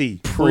taxi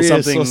Prius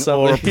or something, or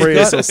something. or a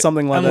Prius or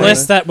something like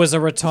Unless that. that was a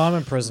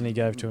retirement present he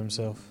gave to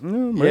himself.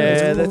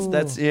 Yeah,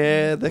 that's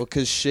yeah.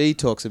 Because she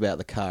talks about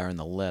the car in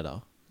the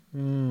letter.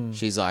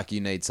 She's like,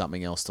 you need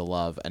something else to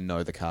love, and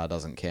no, the car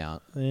doesn't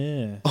count.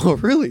 Yeah. Oh,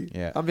 really?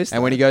 Yeah. I missed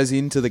and when that. he goes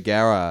into the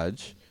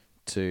garage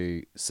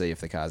to see if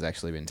the car's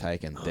actually been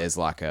taken, there's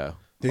like a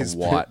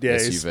white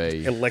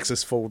SUV. A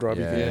Lexus full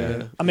driving.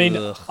 Yeah. I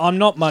mean, I'm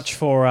not much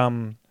for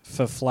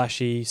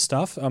flashy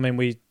stuff. I mean,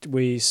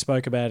 we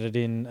spoke about it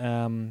in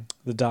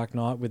The Dark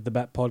Knight with the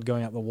Bat Pod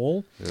going up the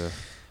wall. Yeah.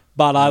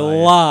 But I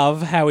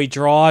love how he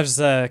drives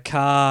the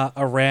car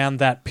around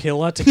that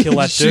pillar to kill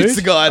that dude. Shoots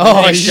the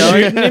guy. He's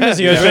shooting him as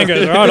he goes,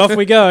 fingers, right, off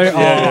we go.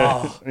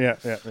 Yeah.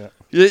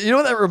 You know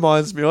what that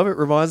reminds me of? It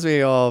reminds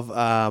me of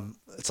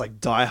it's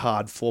like Die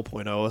Hard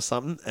 4.0 or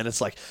something, and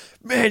it's like,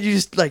 man, you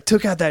just like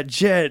took out that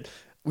jet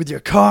with your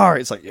car.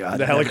 It's like, yeah,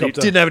 The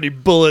helicopter. didn't have any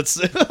bullets.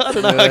 I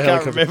don't know. I can't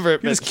helicopter. remember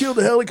it. You just killed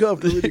the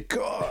helicopter with your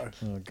car.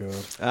 Oh,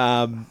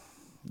 God.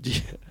 Yeah.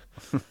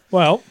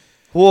 Well,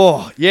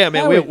 Whoa, yeah,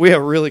 man, How we are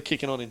really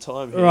kicking on in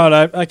time here.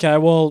 righto. Okay,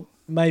 well,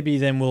 maybe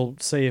then we'll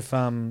see if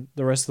the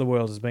rest of the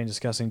world has been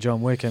discussing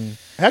John Wick and...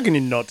 How can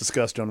you not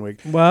discuss John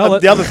Wick?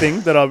 Well, the other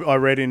thing that I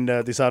read in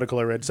this article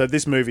I read, so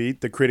this movie,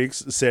 the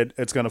critics said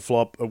it's going to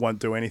flop, it won't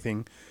do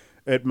anything.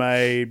 It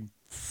made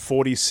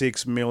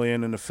 $46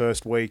 million in the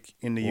first week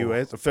in the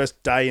US, the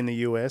first day in the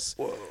US,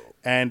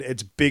 and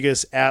its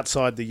biggest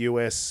outside the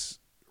US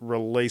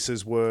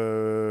releases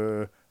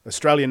were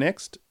Australia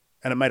next,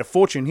 and it made a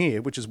fortune here,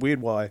 which is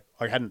weird why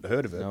I hadn't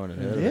heard of it. No one had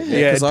heard of it.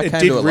 Yeah, 'cause I it came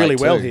did to it really late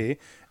well too. here.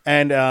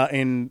 And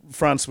in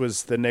France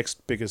was the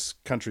next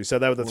biggest country. So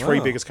they were the three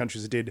biggest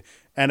countries it did.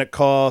 And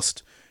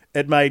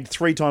it made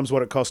 3 times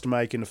what it cost to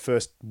make in the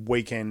first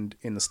weekend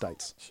in the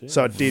States.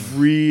 So it did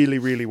really,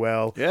 really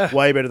well. Yeah.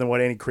 Way better than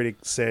what any critic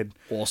said.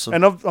 Awesome.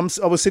 And I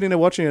was sitting there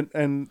watching it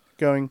and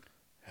going,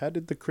 how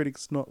did the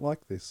critics not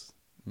like this?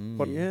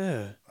 What,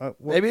 Yeah. what-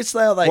 Maybe it's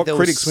like what they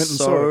critics were went and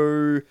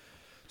so...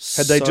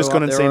 had they just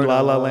gone and seen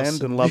La La Land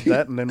Land and loved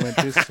that and then went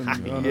this? And, I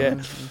don't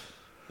Yeah.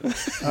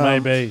 know.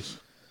 Maybe.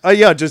 Oh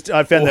yeah,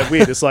 I found that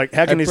weird. It's like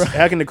how can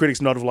the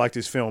critics not have liked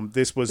this film?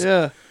 This was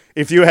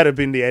if you had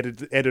been the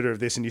editor of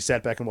this and you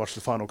sat back and watched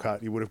the final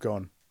cut, you would have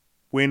gone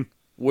win.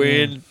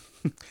 Win.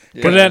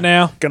 Put it out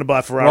now. Going to buy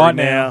a Ferrari Right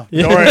now.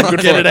 now. Don't worry, I'm good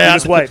Get for it You out.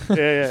 Just wait.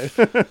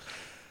 Yeah.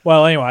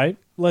 Well, anyway,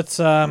 let's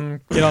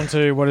get on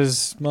to what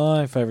is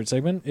my favourite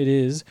segment. It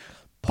is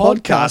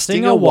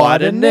Podcasting a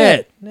wider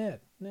net.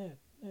 Net.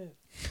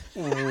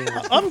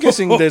 I'm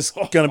guessing there's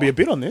going to be a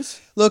bit on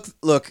this.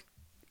 Look.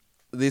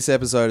 This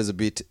episode is a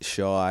bit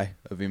shy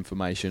of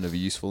information, of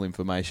useful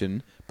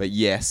information, but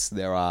yes,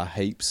 there are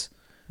heaps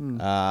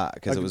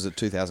because it was a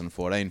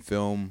 2014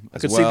 film. I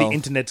could see the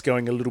internet's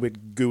going a little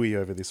bit gooey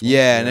over this one.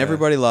 Yeah, and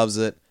everybody loves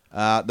it.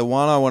 The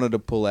one I wanted to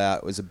pull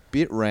out was a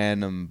bit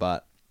random,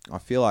 but I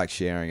feel like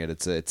sharing it.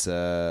 It's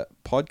a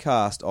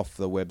podcast off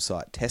the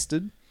website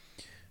Tested.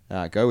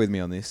 Go with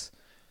me on this.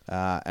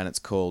 And it's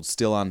called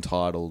Still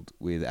Untitled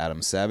with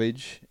Adam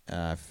Savage.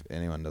 If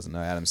anyone doesn't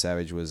know, Adam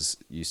Savage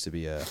used to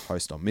be a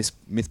host on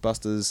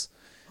Mythbusters.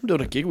 I'm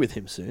doing a gig with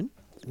him soon.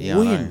 Yeah,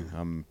 I know.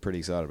 I'm pretty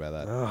excited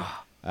about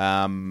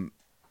that.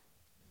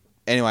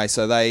 Anyway,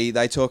 so they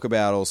talk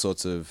about all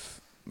sorts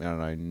of, I don't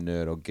know,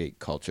 nerd or geek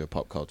culture,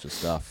 pop culture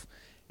stuff.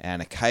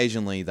 And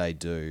occasionally they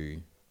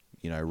do,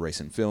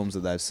 recent films that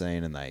they've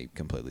seen and they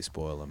completely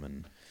spoil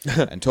them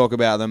and talk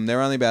about them.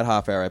 They're only about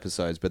half-hour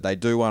episodes, but they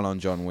do one on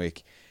John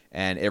Wick.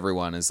 And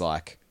everyone is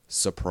like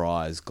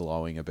surprised,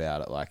 glowing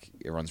about it. Like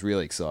everyone's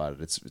really excited.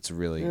 It's a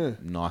really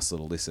nice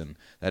little listen.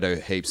 They do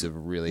heaps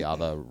of really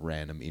other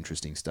random,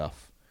 interesting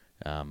stuff.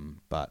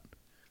 But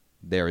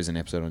there is an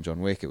episode on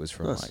John Wick. It was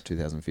from like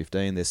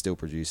 2015. They're still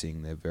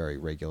producing. They're very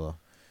regular.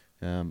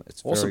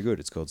 It's very good.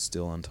 It's called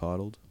Still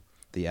Untitled,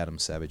 the Adam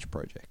Savage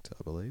Project,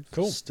 I believe.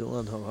 Cool. Still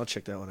on. I'll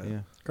check that one out.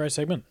 Yeah. Great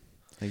segment.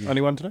 Thank you.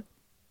 Only one today?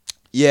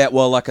 Yeah,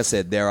 well, like I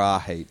said, there are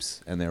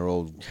heaps, and they're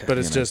all. But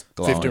it's just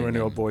glowing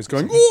 15-year-old and- boys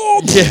going,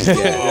 oh!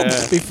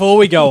 Before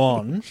we go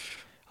on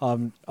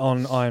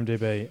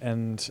IMDb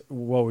and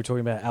what we were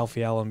talking about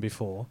Alfie Allen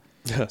before.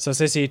 So it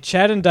says here,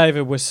 Chad and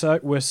David were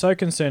so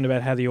concerned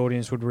about how the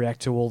audience would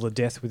react to all the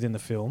death within the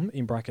film,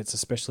 in brackets,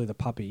 especially the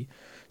puppy.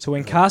 So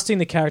when casting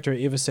the character of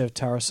Ivasev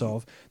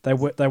Tarasov,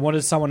 they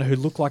wanted someone who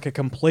looked like a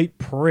complete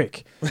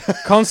prick.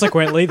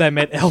 Consequently, they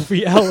met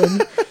Alfie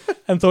Allen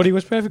and thought he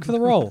was perfect for the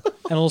role,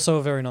 and also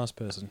a very nice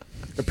person.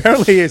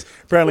 Apparently he is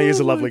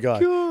a lovely guy.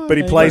 But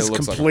he plays He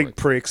looks like a complete prick.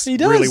 pricks He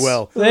does. really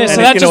well. There, so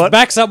And that you know just what?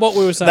 backs up what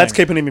we were saying. That's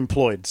keeping him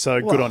employed,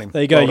 so good on him.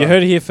 There you go. Well You done.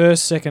 heard it here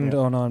first, second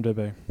on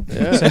IMDb.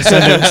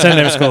 Send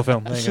him a school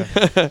film. There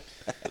you go.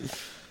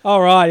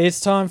 All right, it's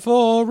time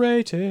for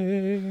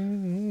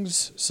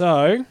ratings.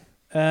 So,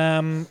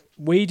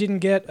 we didn't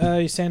get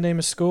a San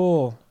Dimas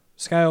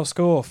scale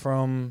score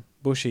from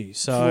Bushy.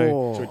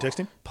 So, Should we text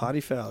him?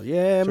 Party foul.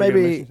 Yeah, Should we get a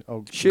maybe message?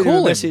 Oh, shoot him Call a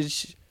him.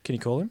 message. can you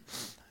call him?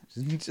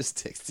 Just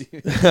text you.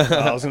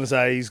 I was going to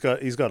say he's got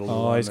a little.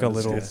 Oh, one he's got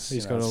that's little. just,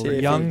 He's you got know, a see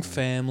if young he-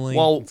 family.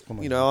 Well, come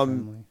on, I'm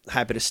family.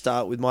 happy to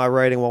start with my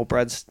rating while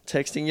Brad's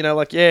texting.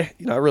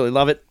 I really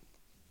love it.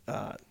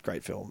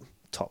 Great film,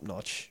 top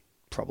notch.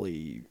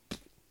 Probably,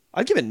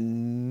 I'd give it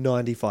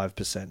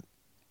 95%.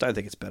 Don't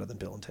think it's better than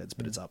Bill and Ted's,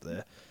 but it's up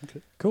there.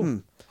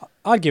 Cool.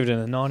 I'd give it in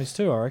the 90s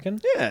too, I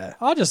reckon. Yeah.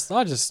 I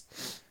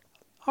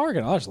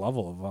reckon I just love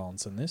all the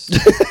violence in this.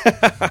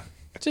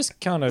 Just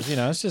kind of,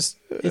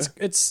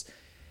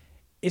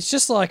 it's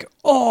just like,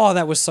 oh,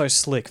 that was so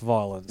slick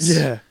violence.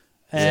 Yeah.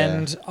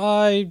 And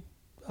I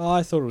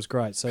thought it was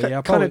great. So yeah, I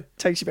kind probably of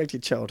takes you back to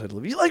your childhood a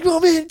little bit. You're like, oh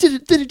man, did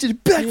a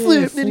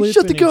backflip, and then he flip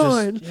shot the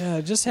and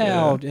guy. just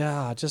how,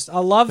 I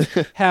love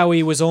how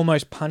he was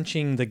almost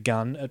punching the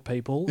gun at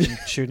people and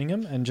shooting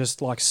them, and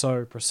just like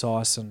so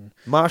precise and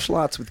Martial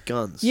arts with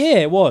guns. yeah,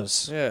 it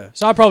was. Yeah.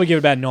 So I'd probably give it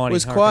about 90. It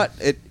was quite.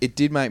 It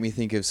did make me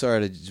think of.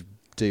 Sorry to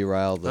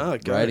derail the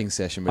go. rating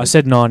session, but I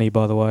said 90,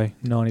 by the way,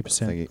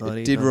 90%.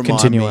 it did remind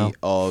Continue, me Al.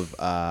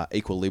 of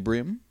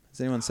Equilibrium.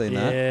 Has anyone seen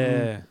that?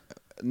 Yeah.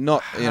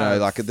 Not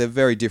like they're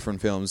very different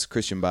films.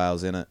 Christian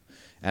Bale's in it,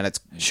 and it's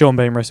Sean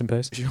Bean, rest in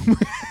peace.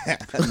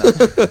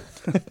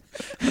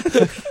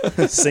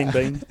 Scene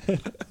Bean.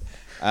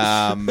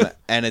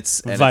 and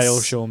it's Vale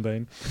Sean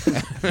Bean.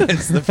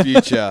 it's the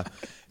future.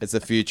 It's the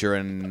future,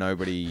 and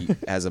nobody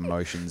has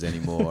emotions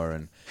anymore,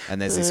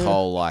 and there's this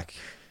whole like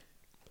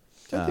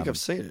Don't think I've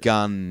seen it.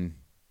 gun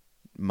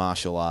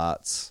martial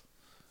arts.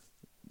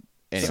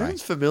 Anyway,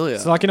 Sounds familiar.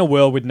 It's like in a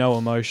world with no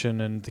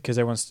emotion, and because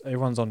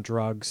everyone's on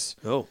drugs,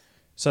 Oh.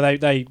 so they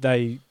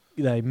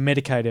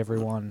medicate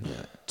everyone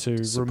to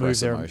remove suppress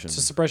their emotion.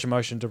 to suppress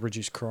emotion to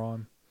reduce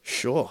crime,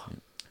 Sure.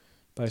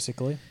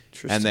 basically.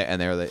 and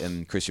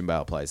and Christian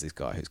Bale plays this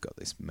guy who's got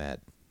this mad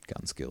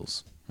gun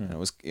skills, and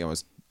it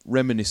was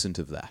reminiscent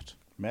of that.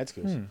 Mad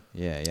skills.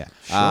 Yeah.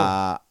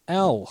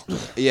 Al.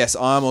 Yes,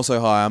 I'm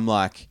also high. I'm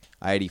like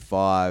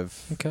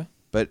 85. Okay.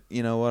 But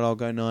you know what? I'll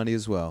go 90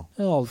 as well.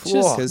 Oh, Whoa.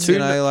 just Because, Two- you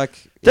know, like,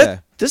 That, yeah.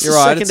 This is You're the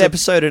right, second it's a-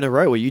 episode in a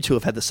row where you two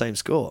have had the same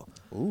score.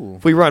 Ooh.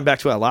 If we run back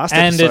to our last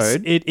and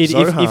episode, if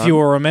Zohan- you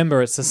will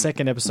remember, it's the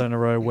second episode in a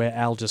row where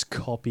Al just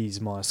copies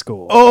my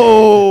score.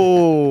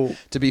 Oh!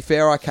 To be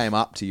fair, I came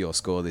up to your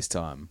score this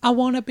time. I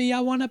wanna be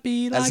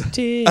like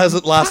Tim. As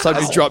it last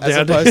time you dropped As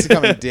down. opposed to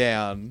coming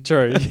down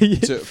True.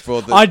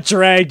 for the, I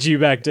dragged you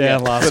back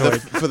down last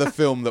week. for the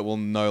film that will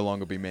no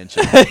longer be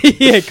mentioned.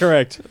 Yeah,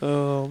 correct.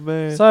 Oh,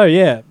 man. So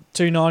yeah,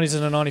 2 90s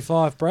and a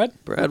 95, Brad.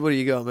 Brad, what do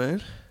you got,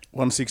 man?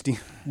 160.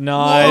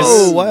 Nice.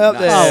 Oh, way up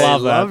there. I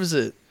love that. Loves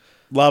it.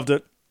 Loved it.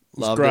 It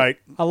was Loved great.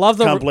 I love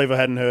the Can't believe I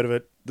hadn't heard of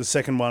it. The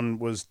second one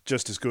was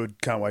just as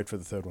good. Can't wait for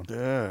the third one.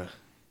 Yeah.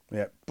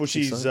 Yeah.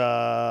 Bushy's,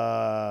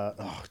 oh,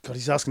 God,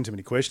 he's asking too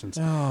many questions.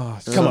 Oh,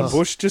 Come on,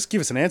 Bush. Just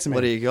give us an answer, man.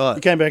 What do you got?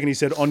 He came back and he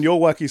said, on your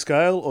wacky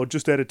scale, or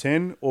just out of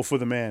 10, or for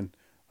the man?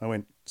 I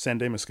went, San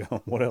Dimas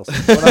scale. What else?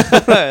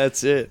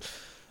 That's it.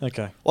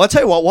 okay. Well, I'll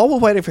tell you what, while we're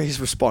waiting for his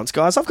response,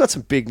 guys, I've got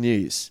some big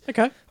news.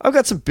 Okay. I've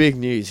got some big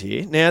news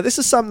here. Now, this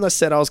is something I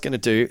said I was going to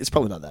do. It's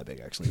probably not that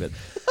big, actually, but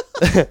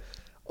I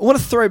want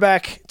to throw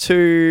back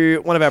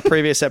to one of our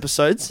previous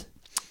episodes,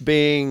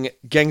 being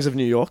Gangs of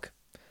New York,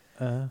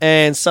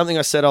 and something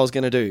I said I was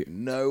going to do.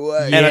 No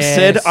way. And I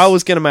said Yes. I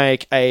was going to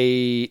make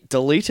a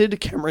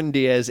deleted Cameron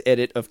Diaz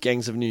edit of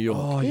Gangs of New York.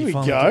 Oh, Here you we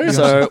finally go. did it.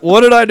 So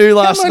what did I do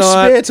last How much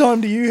night? spare time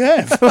do you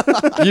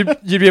have?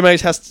 You'd be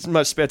amazed how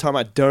much spare time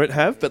I don't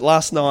have. But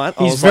last night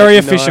I He's was very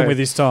like, efficient no. with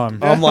his time.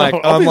 I'm like,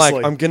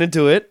 Obviously. I'm gonna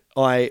do it.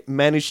 I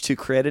managed to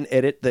create an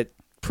edit that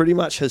pretty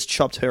much has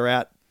chopped her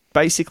out.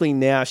 Basically,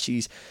 now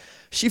she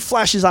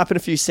flashes up in a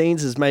few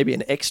scenes as maybe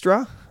an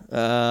extra.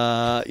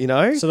 You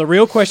know, So the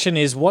real question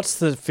is, what's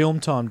the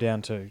film time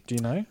down to? Do you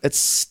know?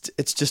 it's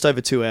just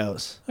over 2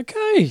 hours.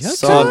 Okay.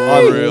 So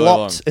I've Really lopped.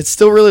 long. It's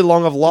still really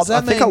long. I've lopped.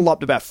 Does that I think I mean-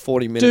 lopped about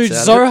 40 minutes. Dude, out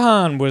of it.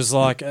 Zohan was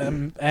like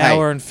an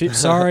hour and 50.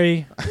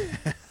 Sorry.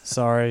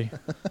 Sorry.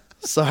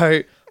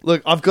 So,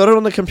 look, I've got it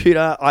on the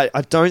computer. I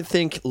don't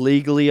think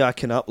legally I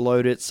can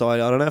upload it, so I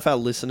don't know if our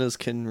listeners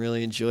can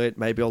really enjoy it.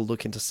 Maybe I'll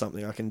look into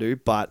something I can do,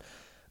 but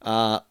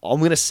I'm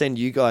going to send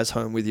you guys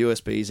home with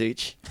USBs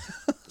each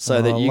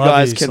so that I you love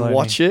guys you, can Slaney.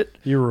 watch it.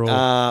 You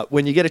rule.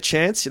 When you get a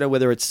chance, you know,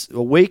 whether it's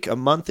a week, a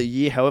month, a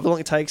year, however long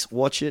it takes,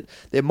 watch it.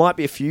 There might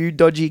be a few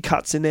dodgy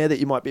cuts in there that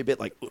you might be a bit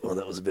like, oh,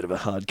 that was a bit of a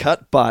hard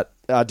cut, but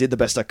I did the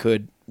best I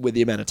could with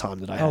the amount of time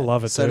that I I had.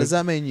 love it, So dude. does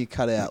that mean you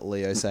cut out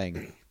Leo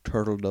saying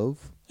turtle dove?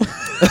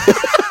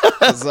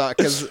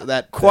 Because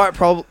that Quite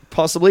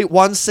possibly.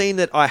 One scene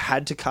that I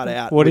had to cut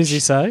out. What which- does he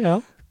say,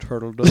 Al?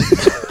 turtle dove.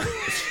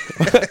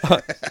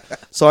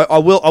 So I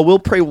will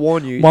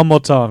pre-warn you. One more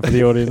time for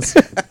the audience.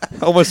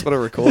 I almost want to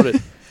record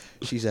it.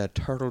 She's a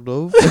turtle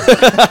dove.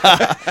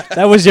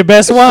 That was your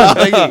best one.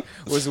 It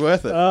was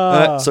worth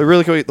it. So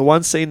really quick, the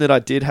one scene that I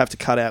did have to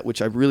cut out,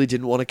 which I really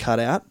didn't want to cut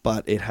out,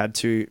 but it had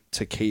to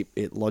keep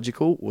it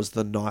logical, was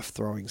the knife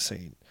throwing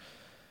scene.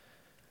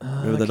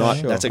 Remember the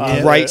knife? Sure. That's a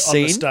Yeah, great on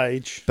scene, the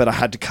stage. but I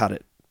had to cut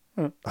it.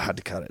 I had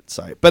to cut it.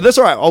 So, but that's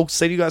all right. I'll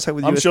send you guys home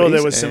with I'm USBs sure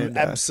there was some and,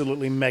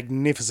 absolutely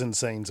magnificent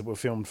scenes that were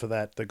filmed for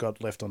that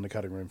got left on the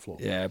cutting room floor.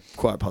 yeah,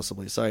 quite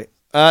possibly. So,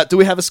 do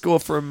we have a score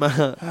from?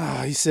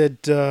 He said,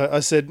 I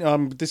said,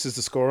 this is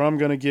the score I'm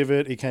going to give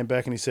it. He came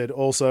back and he said,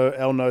 also,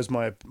 Al knows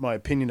my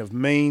opinion of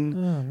mean.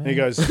 And he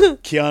goes,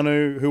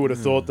 Keanu, who would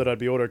have thought that I'd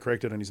be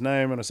auto-corrected on his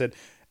name? And I said,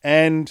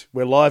 and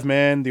we're live,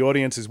 man. The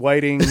audience is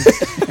waiting.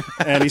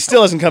 And he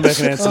still hasn't come back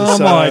and answered. Oh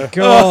so, my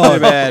God. Too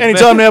bad.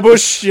 anytime now,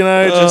 Bush,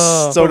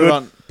 just it's all Put it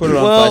good. Put it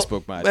on Well,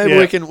 Facebook, mate. Maybe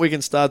Yeah. we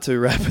can start to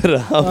wrap it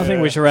up. I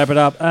think we should wrap it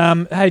up.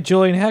 Hey,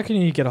 Julian, how can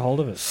you get a hold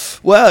of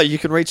us? Well, you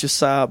can reach us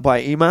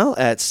by email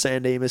at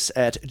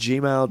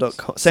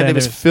sandemus@gmail.com.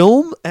 Sandemus.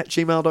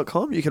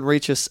 Sandemusfilm@gmail.com. You can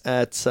reach us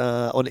at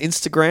on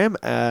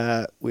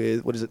Instagram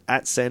with, what is it,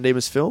 at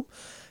sandemusfilm.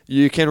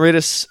 You can reach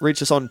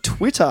us on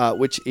Twitter,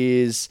 which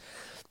is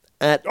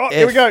at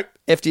Here we go.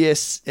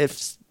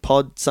 FDSF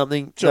pod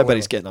something. Sure,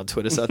 Nobody's whatever. getting on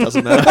Twitter, so it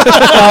doesn't matter.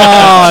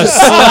 Oh,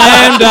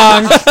 slam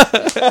dunk.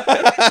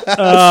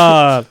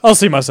 I'll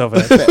see myself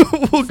out. Fair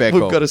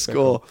We've call, got a fair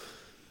score.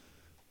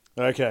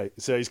 Okay,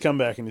 so he's come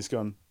back and he's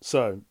gone,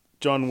 so,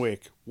 John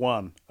Wick,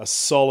 1, a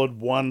solid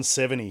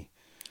 170.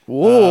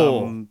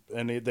 Whoa.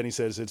 Then he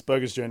says, it's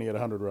Bogus Journey at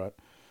 100, right?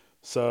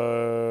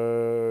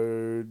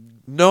 So,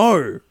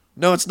 No,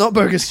 it's not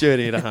Bogus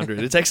Journey at 100.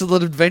 It's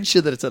Excellent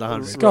Adventure that it's at This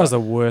 100. guy's the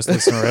worst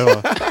listener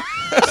ever.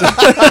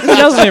 He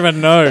doesn't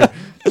even know.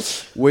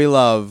 We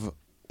love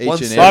each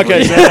Once- and every,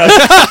 okay, so each now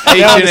I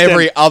and understand.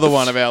 every other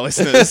one of our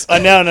listeners. I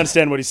now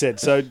understand what he said.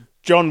 So,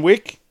 John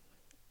Wick,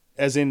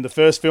 as in the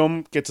first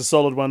film, gets a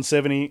solid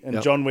 170, and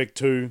Yep. John Wick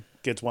 2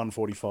 gets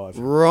 145.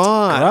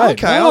 Right. Great.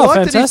 Okay. Oh, I like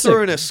fantastic. that he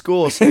threw in a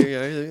score. So,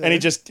 And he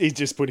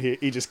just put here,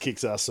 he just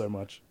kicks us so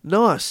much.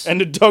 nice. And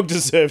the dog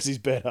deserves his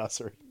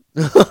badassery.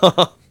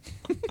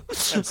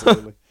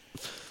 Absolutely.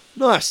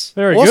 Nice.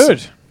 Very Awesome.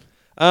 good.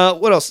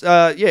 What else?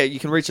 Yeah, you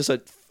can reach us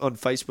on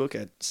Facebook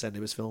at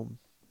Sandemus Film.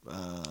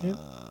 Yeah,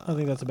 I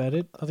think that's about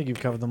it. I think you've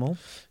covered them all.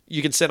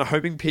 You can send a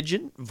homing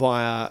pigeon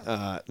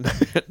via.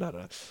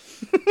 No.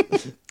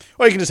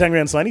 Or you can just hang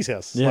around Slaney's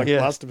house, Yeah. like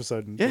Yeah. last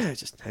episode, and Yeah,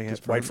 just hang out.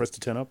 just wait for us to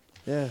turn up.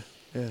 Yeah,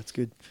 it's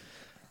good.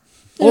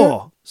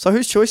 Oh, so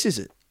whose choice is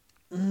it?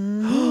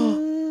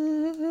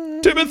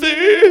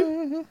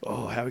 Timothy!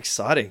 Oh, how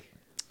exciting.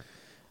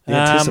 The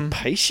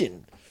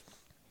anticipation.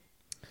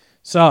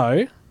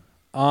 So,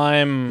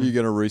 I'm... You're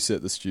going to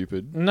reset the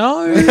stupid.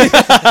 No.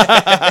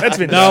 That's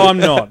been No, done. I'm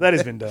not. That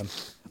has been done.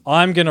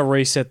 I'm going to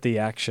reset the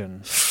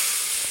action.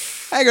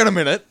 Hang on a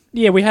minute.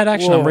 Yeah, we had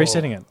action. I'm Whoa.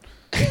 resetting it.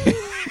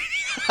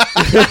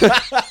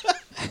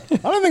 I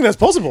don't think that's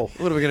possible.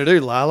 What are we going to do?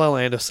 La La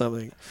Land or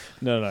something?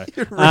 No.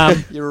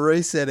 You're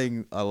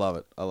resetting. I love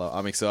it.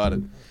 I'm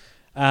excited.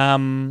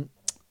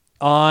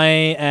 I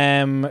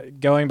am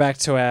going back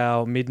to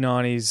our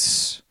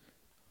mid-90s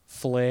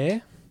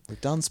flair.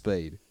 We've done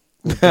Speed.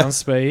 We've done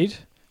Speed.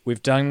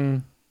 We've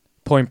done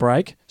Point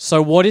Break.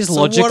 So what is So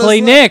what logically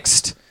is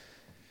next?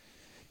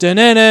 It's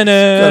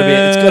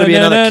gotta be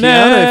another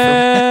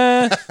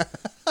Keanu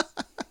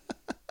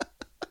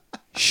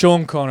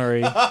Sean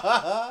Connery.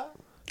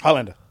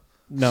 Highlander.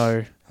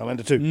 No.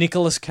 Highlander 2.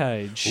 Nicolas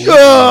Cage.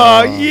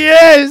 Oh,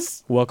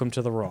 yes! Welcome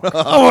to the Rock.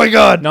 Oh, my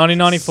God.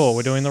 1994.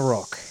 We're doing the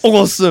Rock.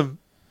 Awesome.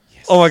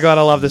 Oh, my God.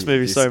 I love this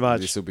movie so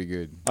much. This will be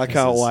good. I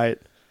can't wait.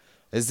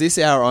 Is this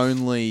our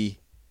only,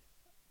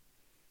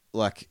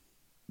 like,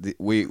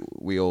 we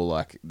all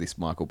like this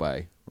Michael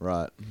Bay,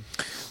 right?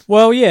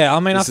 Well, yeah. I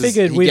mean, This I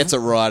figured he gets it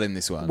right in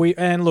this one. We've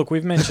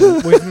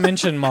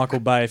mentioned Michael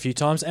Bay a few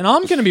times, and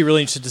I'm going to be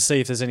really interested to see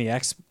if there's any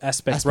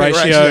aspect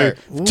ratio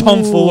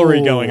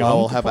tomfoolery going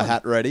I'll on, have a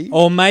hat ready.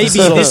 or maybe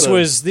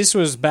this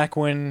was back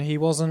when he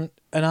wasn't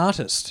an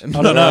artist. I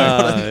don't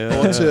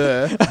know.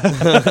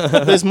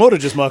 Auteur. There's more to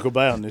just Michael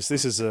Bay on this.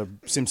 This is a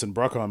Simpson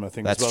Bruckheimer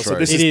thing That's as well. true. So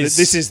this It is is.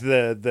 this is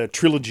the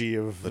trilogy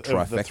of the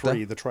trifecta?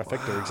 three, the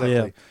trifecta, exactly.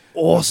 Yeah.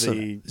 Awesome.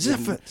 The-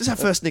 This is our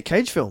first Nick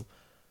Cage film.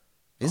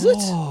 Is it?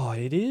 Oh,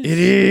 it is. It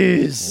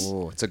is.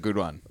 Oh, it's a good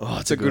one. Oh,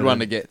 It's a good one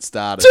to get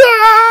started.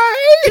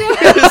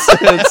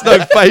 It's no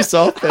face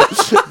off.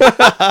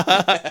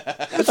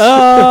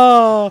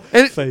 Oh,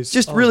 And Face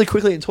just off. really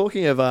quickly, in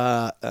talking of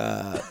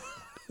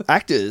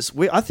actors,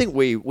 I think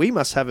we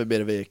must have a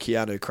bit of a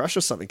Keanu crush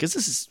or something,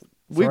 because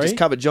we Three? just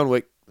covered John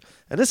Wick,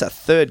 and it's our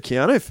third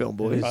Keanu film,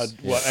 boys.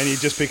 What, and you're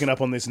just picking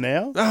up on this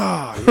now?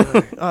 Oh,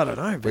 yeah. I don't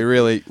know. We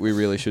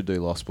really should do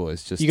Lost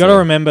Boys. Just you got to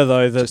remember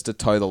though that just to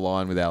toe the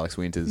line with Alex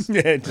Winters.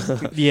 Yeah,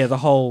 just, yeah, the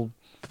whole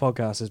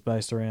podcast is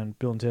based around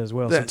Bill and Ted as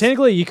well. So That's-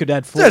 technically, you could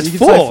add four. That's You could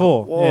four. say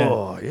four.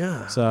 Whoa,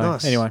 yeah. So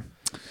Nice. anyway,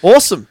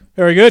 Awesome.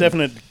 very good.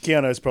 definite.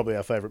 Keanu's probably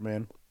our favourite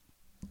man.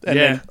 And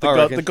Yeah, then I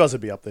reckon. the Goz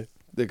would be up there.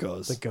 The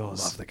Goz. The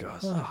Goz. Love the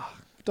Goz.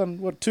 Done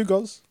what? 2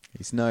 Goz?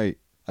 He's no.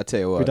 I tell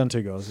you We've what. done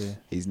two goals. Yeah,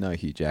 He's no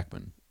Hugh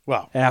Jackman.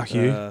 Wow. our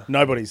Hugh.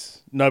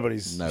 Nobody's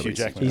Nobody's Hugh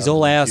Jackman. He's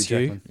all ours, Hugh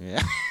Hugh. Jackman.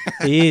 Yeah.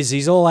 He is.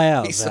 He's all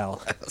ours,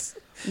 Al.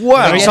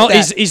 Wow. No, he's Forget not.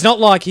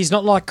 that. He's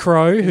not like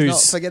Crow, Not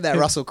who's forget that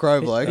Russell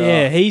Crowe bloke.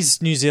 yeah.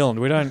 He's New Zealand.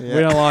 We don't we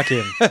don't like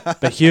him.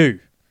 But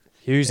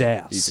Hugh's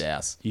ours. He's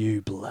ours.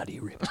 You bloody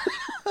rip.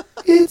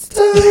 It's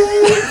time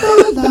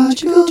for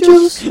Logical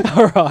Juice.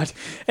 All right.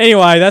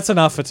 Anyway, that's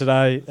enough for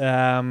today.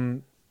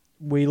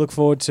 We look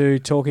forward to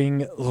talking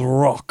The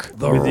Rock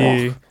with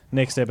you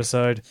next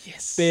episode.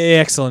 Yes. Be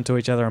excellent to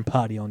each other and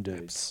party on,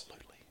 dudes.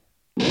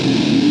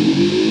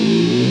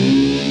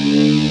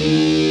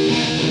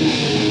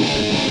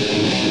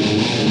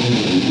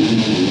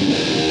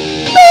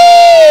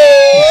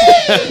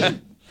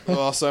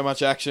 Oh, so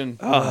much action.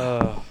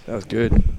 That was good.